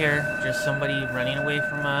see here. Just somebody running away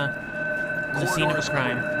from the scene of a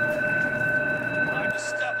crime. Time to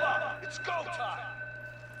step up. It's go time.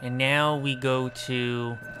 And now we go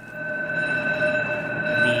to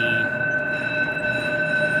the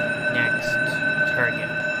next target.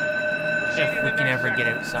 If we can ever get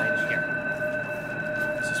outside of here.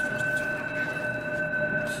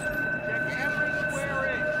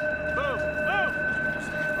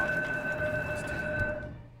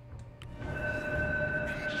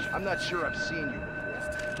 I'm not sure I've seen you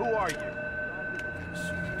before. Who are you?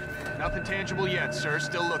 Nothing tangible yet, sir.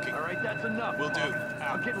 Still looking. All right, that's enough. Will do.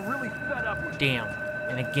 I'm getting really fed up with Damn.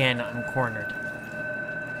 And again, I'm cornered.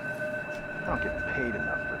 I don't get paid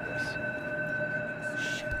enough for this.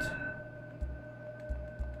 Shit.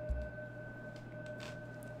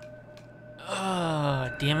 Oh,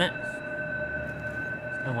 damn it.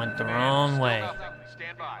 I went the wrong way.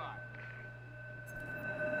 Stand by.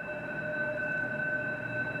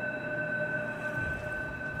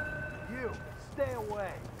 You, stay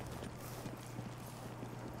away.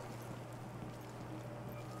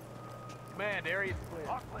 Command, area's clear.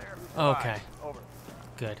 All clear. Okay. Over.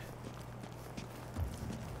 Good.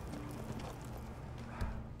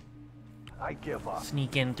 I give up.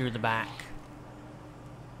 Sneak in through the back.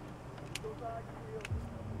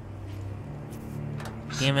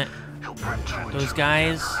 Damn it. Those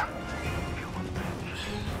guys.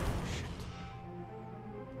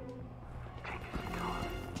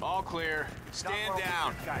 All clear. Stand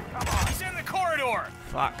down. He's in the corridor.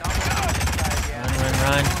 Fuck. Run, run,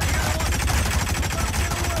 run.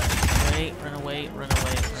 Wait, run away, run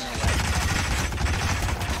away,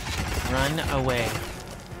 run away. Run away.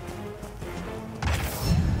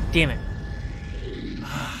 Damn it.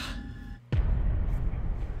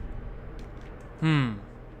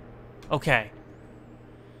 Okay.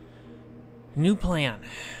 New plan.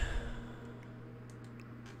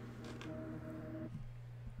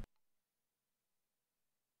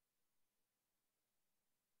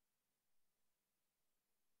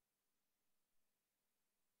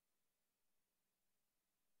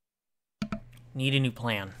 Need a new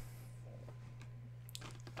plan.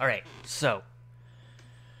 Alright, so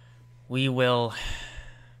we will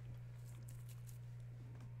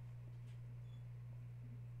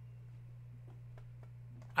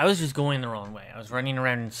I was just going the wrong way. I was running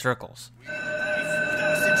around in circles.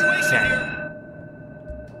 Situation here.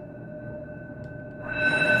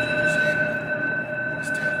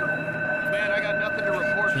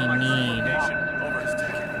 need...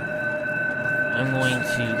 I'm going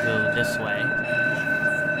to go this way.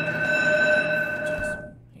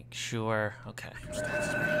 Make sure... Okay.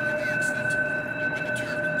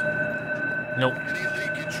 Nope.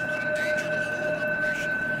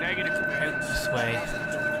 Negative. Out this way.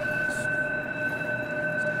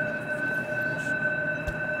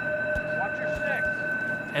 Watch your six.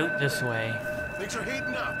 Out this way. Things are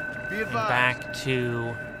heating up. Be And advised. back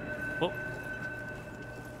to... Whoop.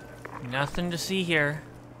 Nothing to see here.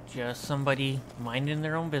 Just somebody minding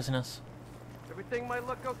their own business. Everything might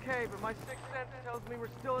look okay, but my sixth sense tells me we're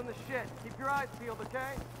still in the shit. Keep your eyes peeled,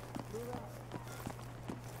 okay?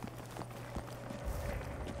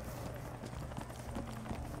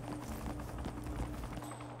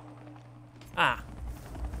 Ah.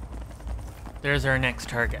 There's our next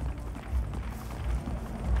target.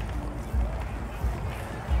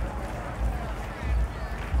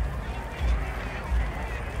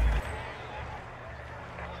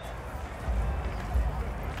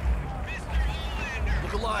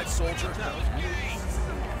 Look alive, soldier.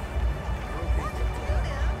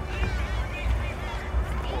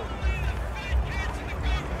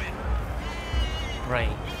 Right.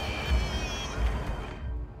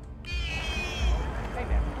 Hey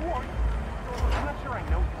man, who are you? I'm not sure I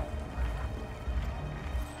know you.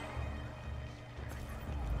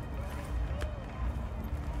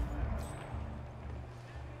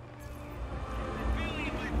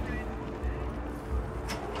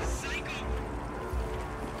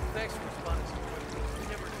 Thanks for responding so quickly.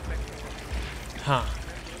 Never expected. Huh.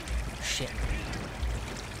 Shit.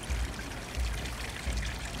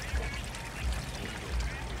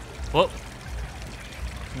 Whoop.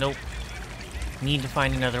 Nope. Need to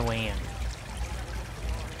find another way in.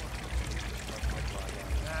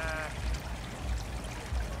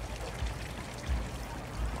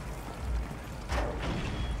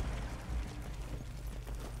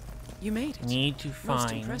 You made it. Need to Most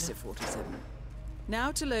find... impressive, 47.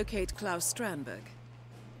 Now to locate Klaus Strandberg.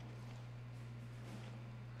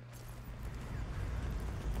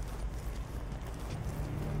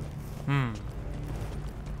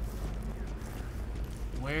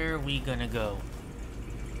 Where are we gonna go?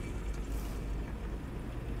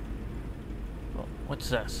 Oh, what's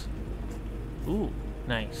this? Ooh,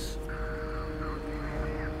 nice.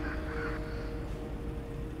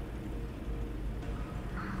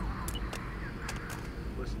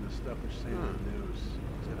 Listen to stuff they're saying on the news.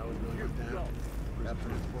 Is that how it really goes down? Prison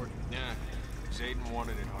transport? Yeah. Zayden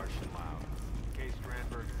wanted it harsh and loud. In case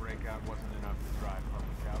Strandberg's breakout wasn't enough to drive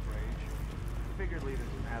public outrage, he figured leaving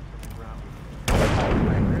some absent ground.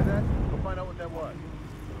 Hear that? Go find out what that was.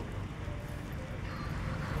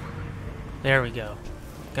 There we go.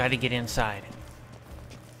 Gotta get inside.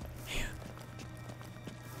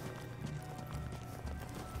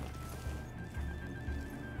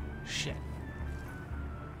 Shit.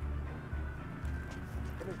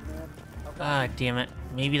 Ah, damn it.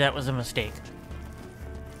 Maybe that was a mistake.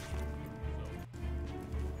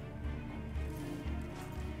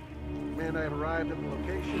 Man, I have arrived at the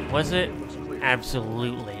location. Was it? Looks clear.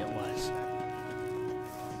 Absolutely it was.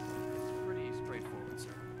 It's pretty straightforward, sir.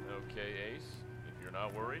 Okay, Ace. If you're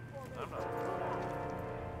not worried, I'm not.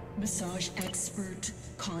 Massage expert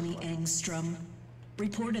Connie Engstrom.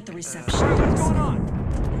 Report at the reception What's desk. going on?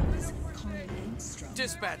 Connie Engstrom.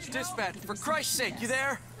 Dispatch, for Christ's sake, you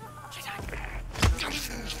there?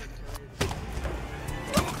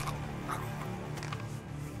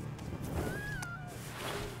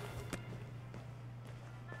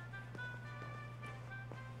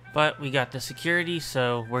 But we got the security,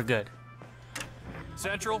 so we're good.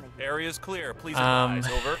 Central, area's clear. Please advise.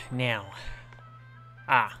 Over. Now.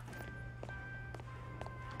 Ah.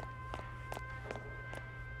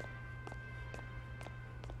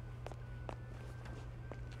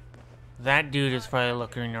 That dude is probably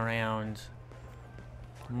looking around.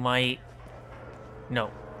 Might...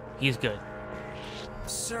 No. He's good.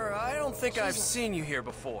 Sir, I don't think I've seen you here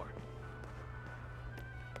before.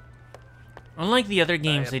 Unlike the other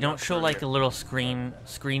games, they don't show like a little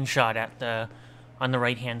screenshot at the on the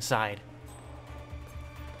right-hand side.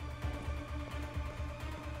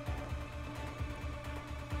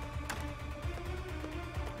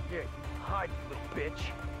 Yeah, hide, you little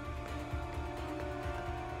bitch.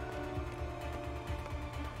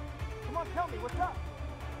 Come on, tell me, what's up?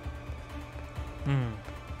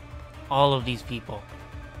 All of these people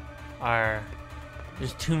are...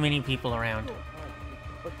 There's too many people around.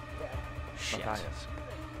 Shit.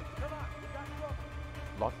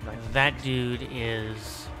 That dude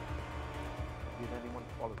is...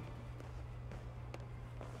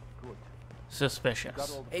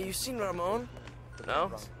 suspicious. Hey, you seen Ramon?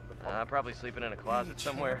 No? Probably sleeping in a closet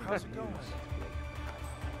somewhere. How's it going?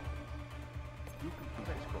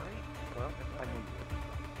 That's great. Well, I mean,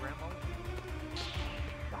 Grandma.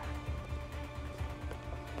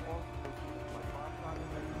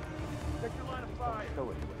 Check your line of fire.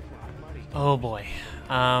 Oh boy.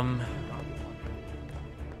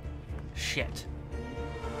 Shit.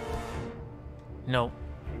 No.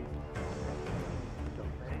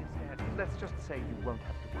 Let's just say you won't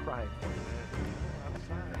have to cry.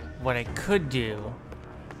 What I could do.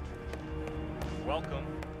 Welcome.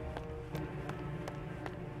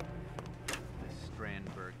 The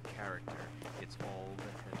Strandberg character. It's all the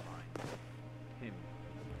headlines. Him.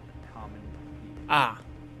 Common people. Ah.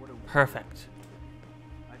 Perfect.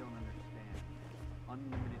 I don't understand.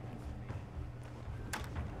 Unlimited information.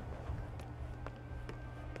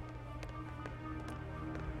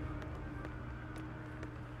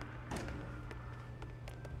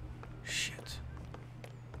 Shit.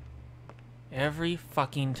 Every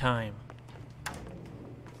fucking time.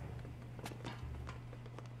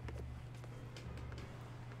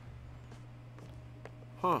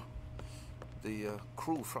 Huh. The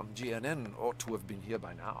crew from GNN ought to have been here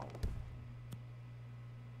by now.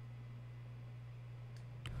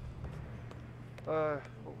 Oh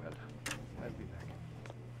well, I'll be back.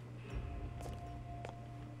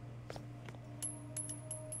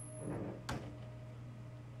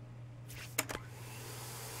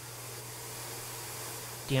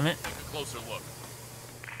 Damn it. Take a closer look.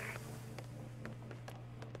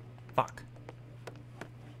 Fuck.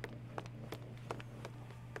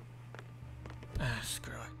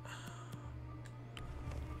 Screw it.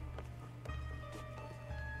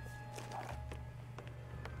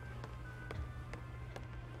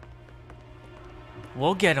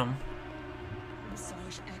 We'll get him.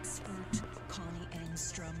 Massage expert Connie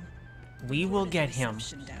Engstrom. We will get him.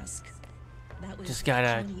 Desk. Just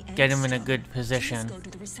gotta get him in a good position Please go to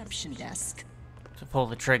the reception desk. to pull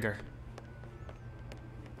the trigger.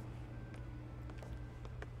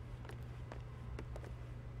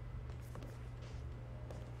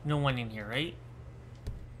 No one in here, right?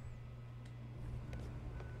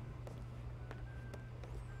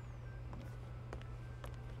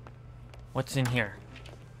 What's in here?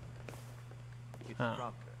 It's Oh.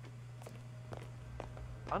 rather.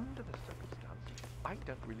 Under the circumstances, I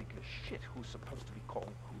don't really give a shit who's supposed to be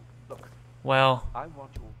calling who. Look. Well. I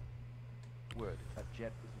want your word that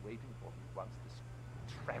Jet is waiting for me once this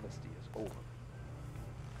travesty is over.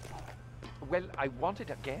 Well, I want it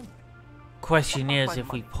again. Question I want is, my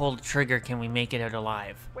if we money. pull the trigger, can we make it out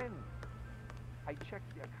alive? When? I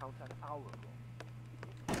checked the account an hour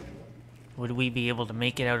ago. Would we be able to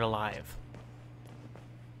make it out alive?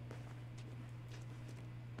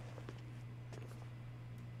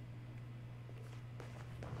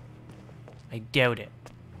 I doubt it.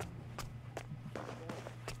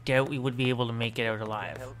 I doubt we would be able to make it out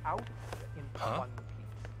alive. Hell out in one piece.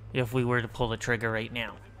 If we were to pull the trigger right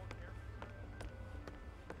now.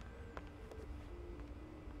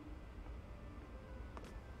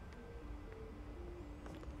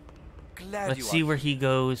 Glad Let's you see are where he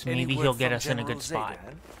goes. Any Maybe word he'll get from us in a General good spot.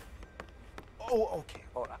 Zaydan? Oh, okay.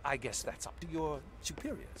 Oh, I guess that's up to your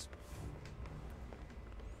superiors.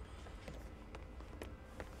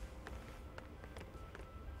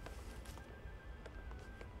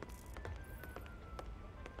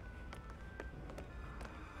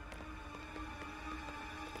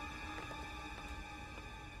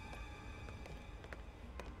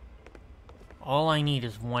 All I need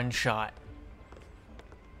is one shot.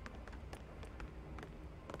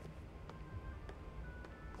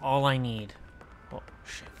 All I need. Oh,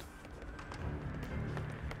 shit.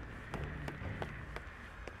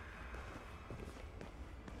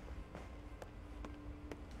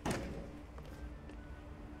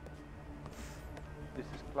 This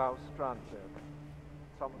is Klaus Strandberg.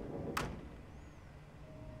 Someone.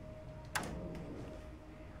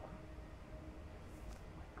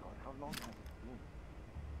 God, how long has it been?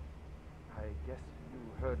 I guess you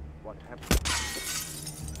heard what happened.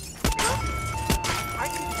 I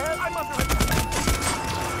need help! I'm under attack!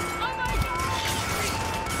 Oh my God!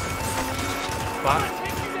 Fuck.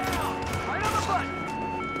 Take you down! Right on the button!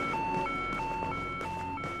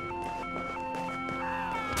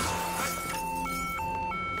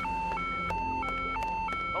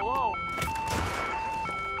 Hello?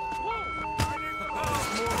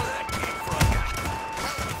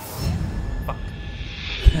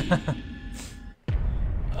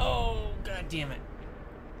 Oh, god damn it.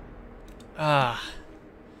 Ah.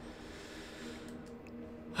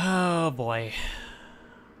 Oh boy.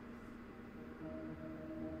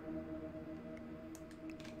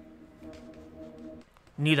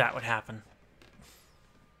 Knew that would happen.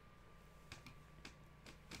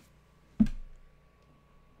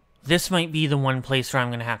 This might be the one place where I'm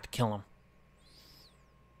going to have to kill him.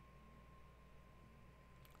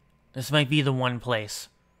 This might be the one place.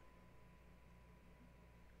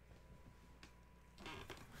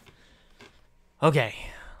 Okay,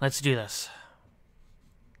 let's do this.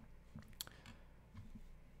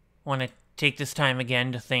 Want to take this time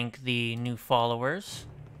again to thank the new followers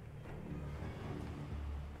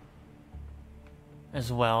as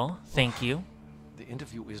well. Thank you. The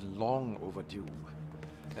interview is long overdue,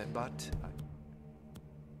 but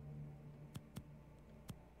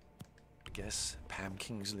I guess Pam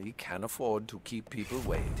Kingsley can afford to keep people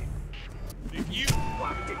waiting. If you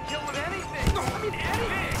want to kill with anything, I mean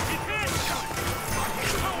anything.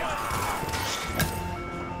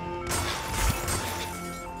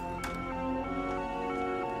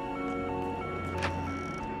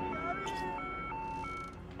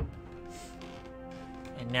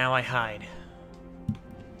 And now I hide.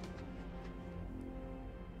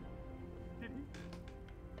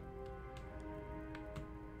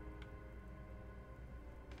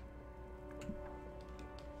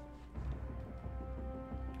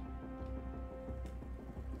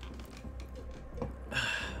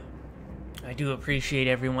 I do appreciate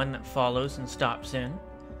everyone that follows and stops in.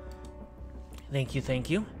 Thank you, thank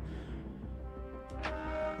you.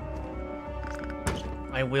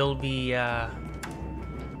 I will be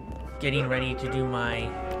getting ready to do my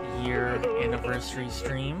year anniversary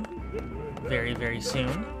stream very, very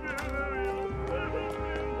soon.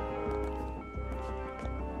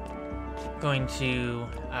 Going to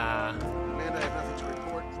Amanda, I have nothing to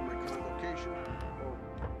report from my current location.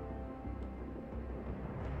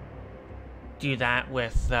 do that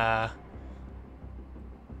with the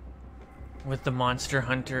Monster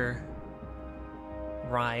Hunter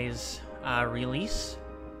Rise release.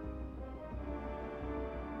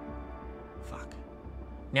 Fuck.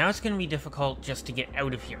 Now it's gonna be difficult just to get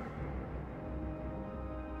out of here.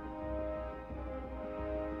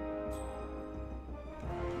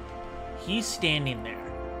 He's standing there.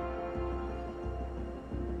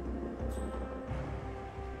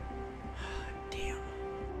 Damn.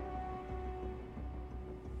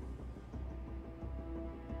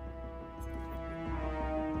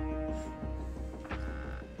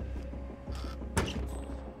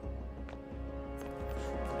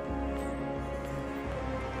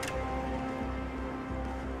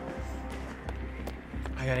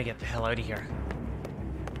 I gotta get the hell out of here.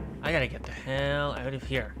 I gotta get the hell out of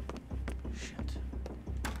here. Shit.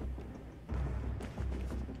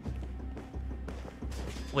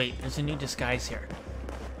 Wait, there's a new disguise here.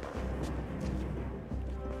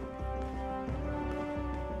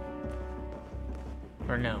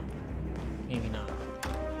 Or no. Maybe not.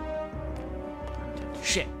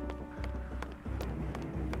 Shit.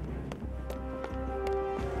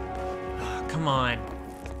 Oh, come on.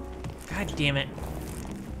 God damn it.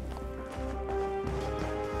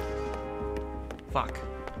 Fuck.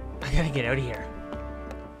 I gotta get out of here.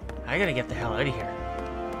 I gotta get the hell out of here.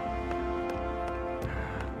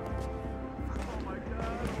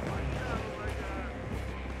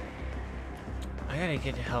 I gotta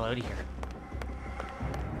get the hell out of here.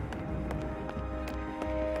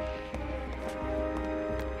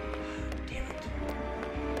 Damn it.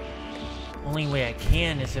 Only way I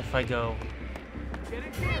can is if I go... Get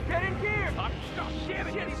in gear! Get in gear! Oh, damn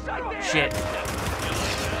it! He's right there! Shit.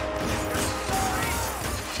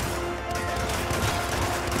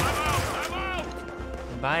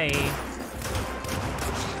 Bye.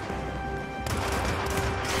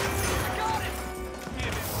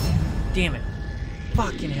 Damn it.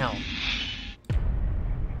 Fucking hell.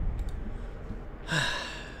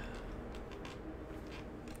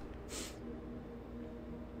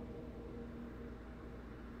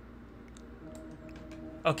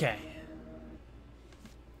 Okay.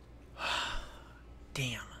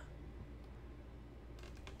 Damn.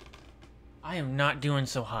 I am not doing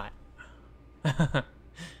so hot.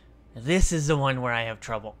 This is the one where I have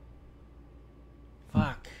trouble.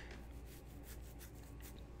 Fuck.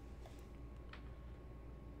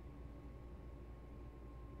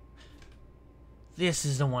 This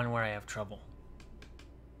is the one where I have trouble.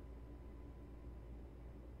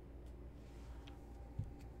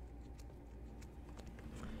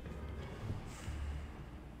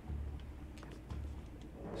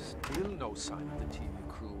 Still no sign of the TV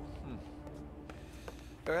crew.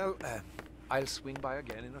 Well, I'll swing by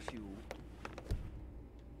again in a few.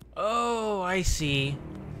 Oh, I see.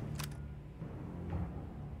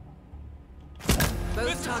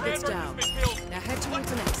 Both targets down. Now head towards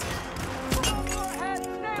the next one.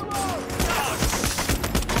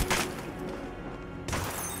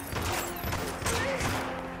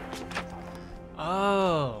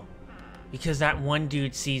 Because that one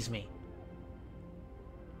dude sees me.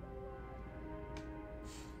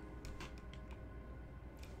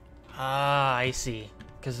 Ah, I see.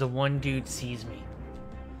 Because the one dude sees me.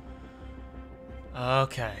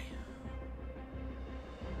 Okay.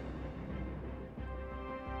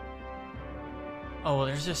 Oh, well,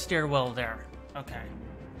 there's a stairwell there. Okay.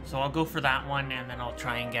 So I'll go for that one, and then I'll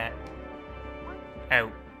try and get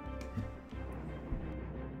out.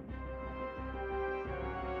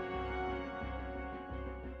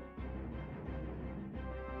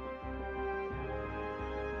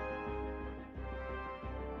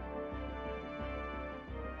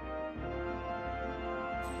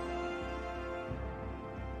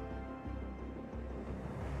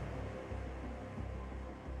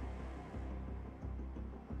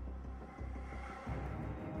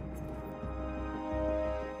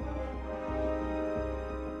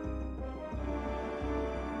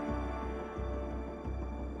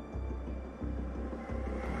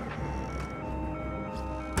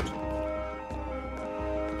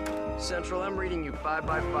 Central, I'm reading you 5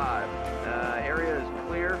 by 5. Area is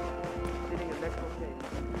clear. Sitting at next location.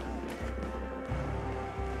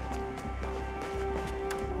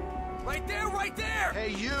 Right there, right there! Hey,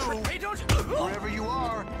 you! Hey, don't you... Wherever you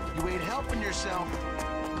are, you ain't helping yourself.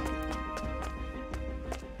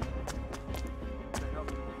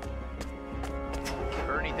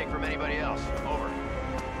 Heard anything from anybody else? Over.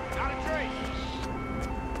 Not a trace.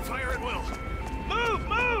 Fire at will. Move,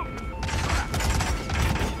 move!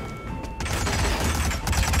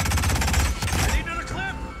 I need another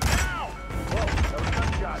clip! Now! Whoa, that was a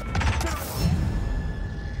gunshot.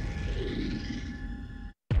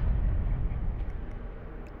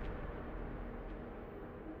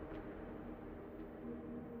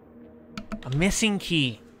 A missing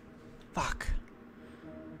key. Fuck.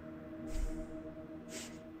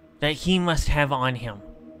 That he must have on him.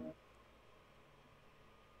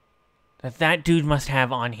 That dude must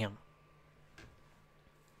have on him.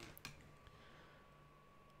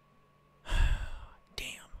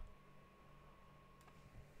 Damn.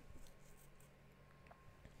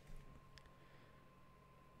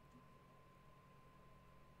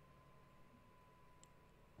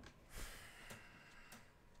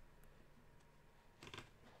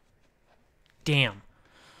 Damn.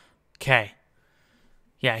 Okay.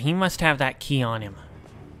 Yeah, he must have that key on him.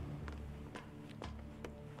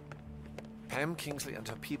 Pam Kingsley and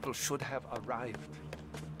her people should have arrived.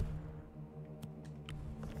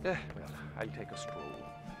 Well, I'll take a stroll.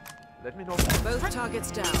 Let me know. Both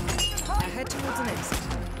targets down. Now head towards an exit.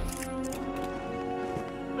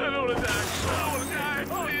 I don't want to die. I don't want to die.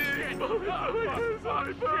 Please. Oh,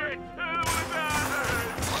 shit. I don't want to die.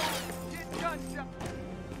 Get gunshot.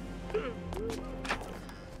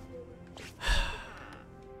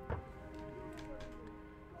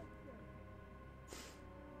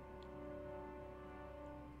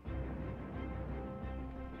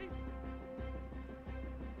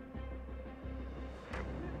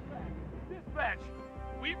 Dispatch,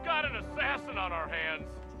 we've got an assassin on our hands.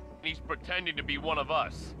 He's pretending to be one of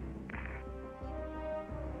us.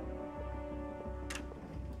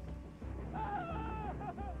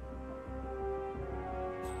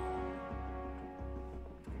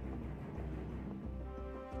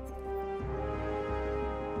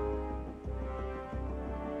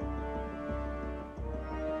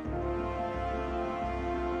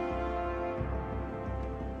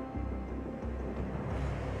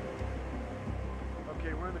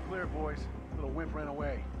 Okay, we're in the clear, boys. Little wimp ran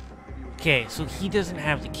away. Okay, so he doesn't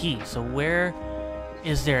have the key. So where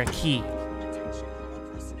is there a key?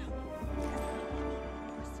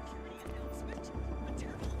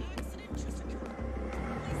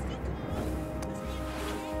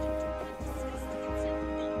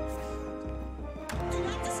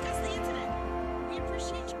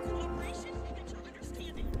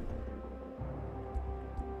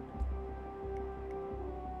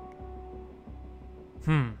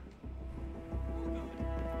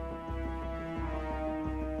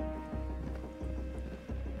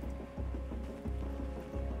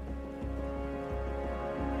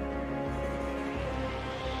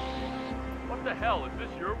 What the hell? Is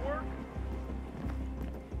this your work?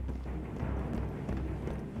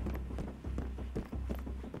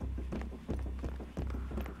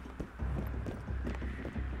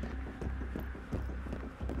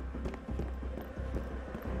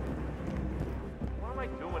 What am I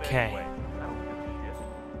doing anyway? I don't give a shit.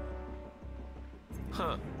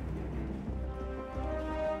 Huh.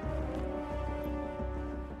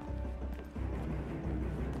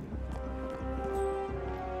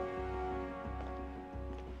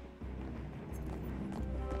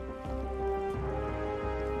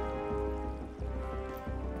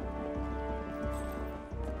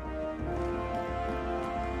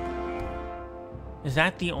 Is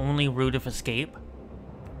that the only route of escape?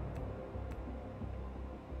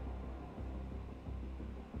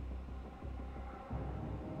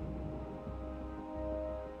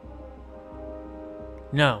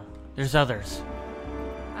 No, there's others.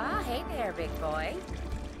 Ah, hey there, big boy.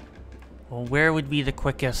 Well, where would be the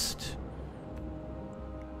quickest?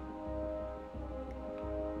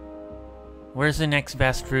 Where's the next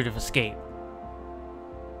best route of escape?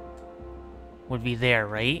 Would be there,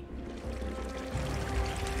 right?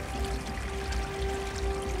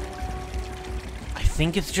 I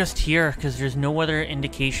think it's just here, because there's no other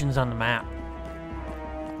indications on the map.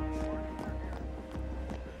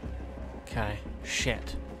 Okay,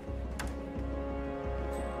 shit.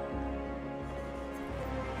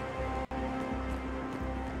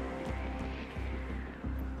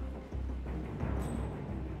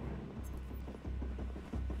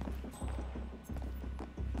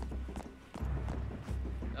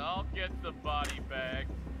 I'll get the body bag.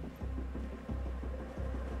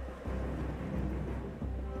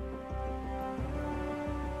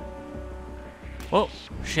 Whoa,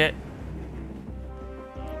 shit.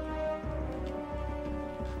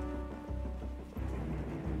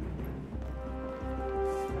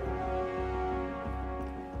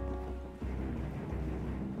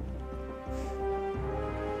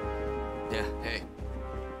 Yeah, hey.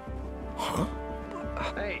 Huh?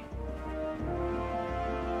 Hey.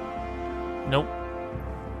 Nope.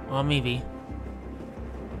 Well, maybe.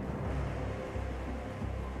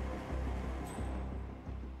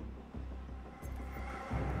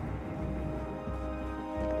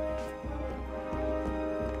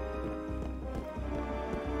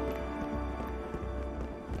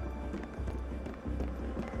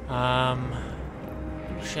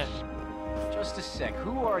 Shit. Just a sec.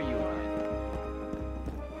 Who are you again?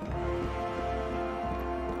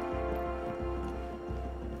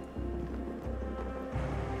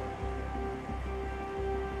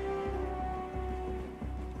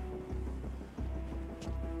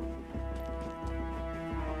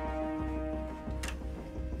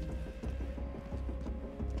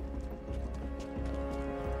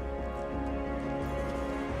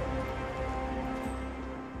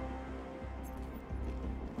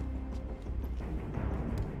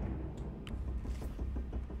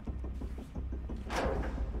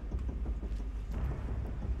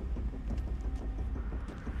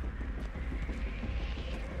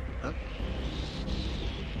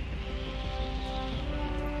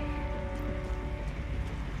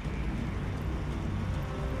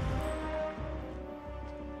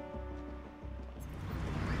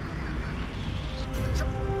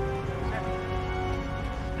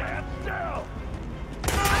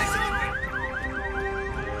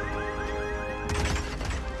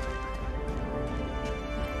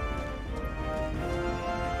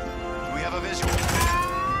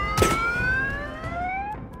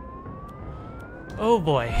 Oh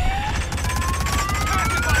boy. I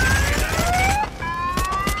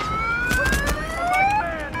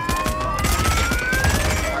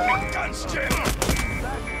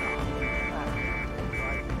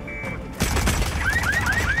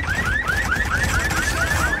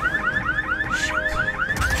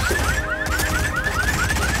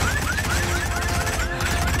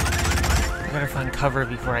better find cover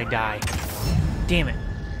before I die. Damn it.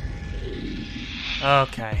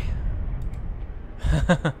 Okay.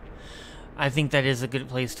 I think that is a good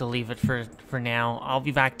place to leave it for now. I'll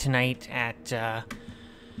be back tonight at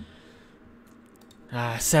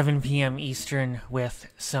 7 p.m. Eastern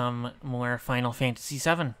with some more Final Fantasy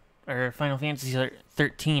VII. Or Final Fantasy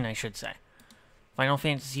 13, I should say. Final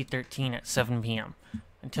Fantasy 13 at 7 p.m.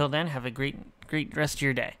 Until then, have a great rest of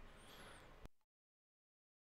your day.